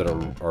really know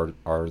that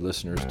our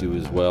listeners do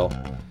as well.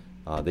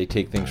 They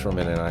take things from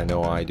it, and I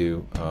know I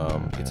do.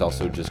 It's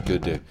also just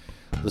good to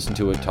listen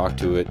to it, talk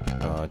to it,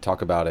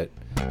 talk about it.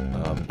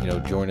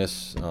 Join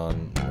us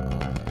on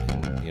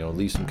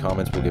leave some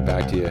comments. We'll get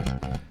back to you.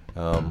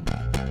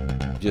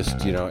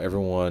 Just,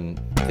 everyone,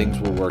 things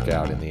will work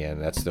out in the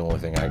end. That's the only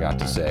thing I got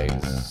to say.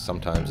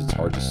 Sometimes it's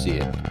hard to see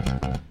it,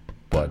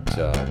 but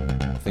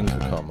things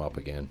will come up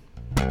again.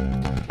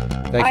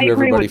 Thank you,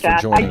 everybody, for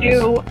joining us. I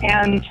do,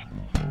 and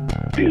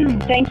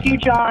thank you,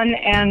 John,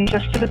 and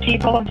just to the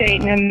people of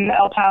Dayton and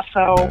El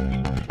Paso,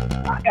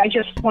 I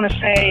just want to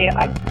say,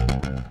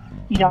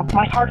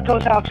 my heart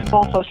goes out to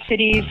both those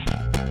cities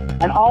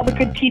and all the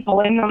good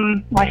people in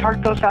them. My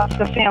heart goes out to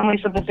the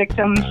families of the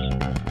victims.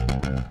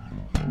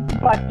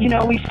 But,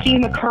 we've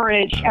seen the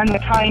courage and the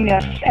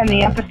kindness and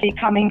the empathy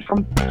coming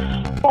from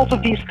both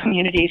of these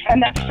communities.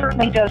 And that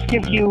certainly does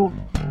give you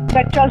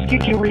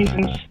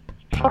reasons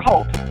for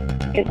hope.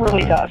 It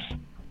really does.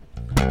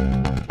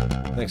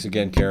 Thanks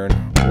again, Karen.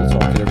 We'll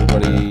talk to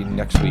everybody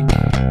next week.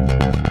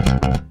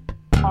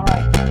 All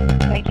right.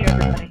 Thank you,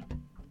 everybody.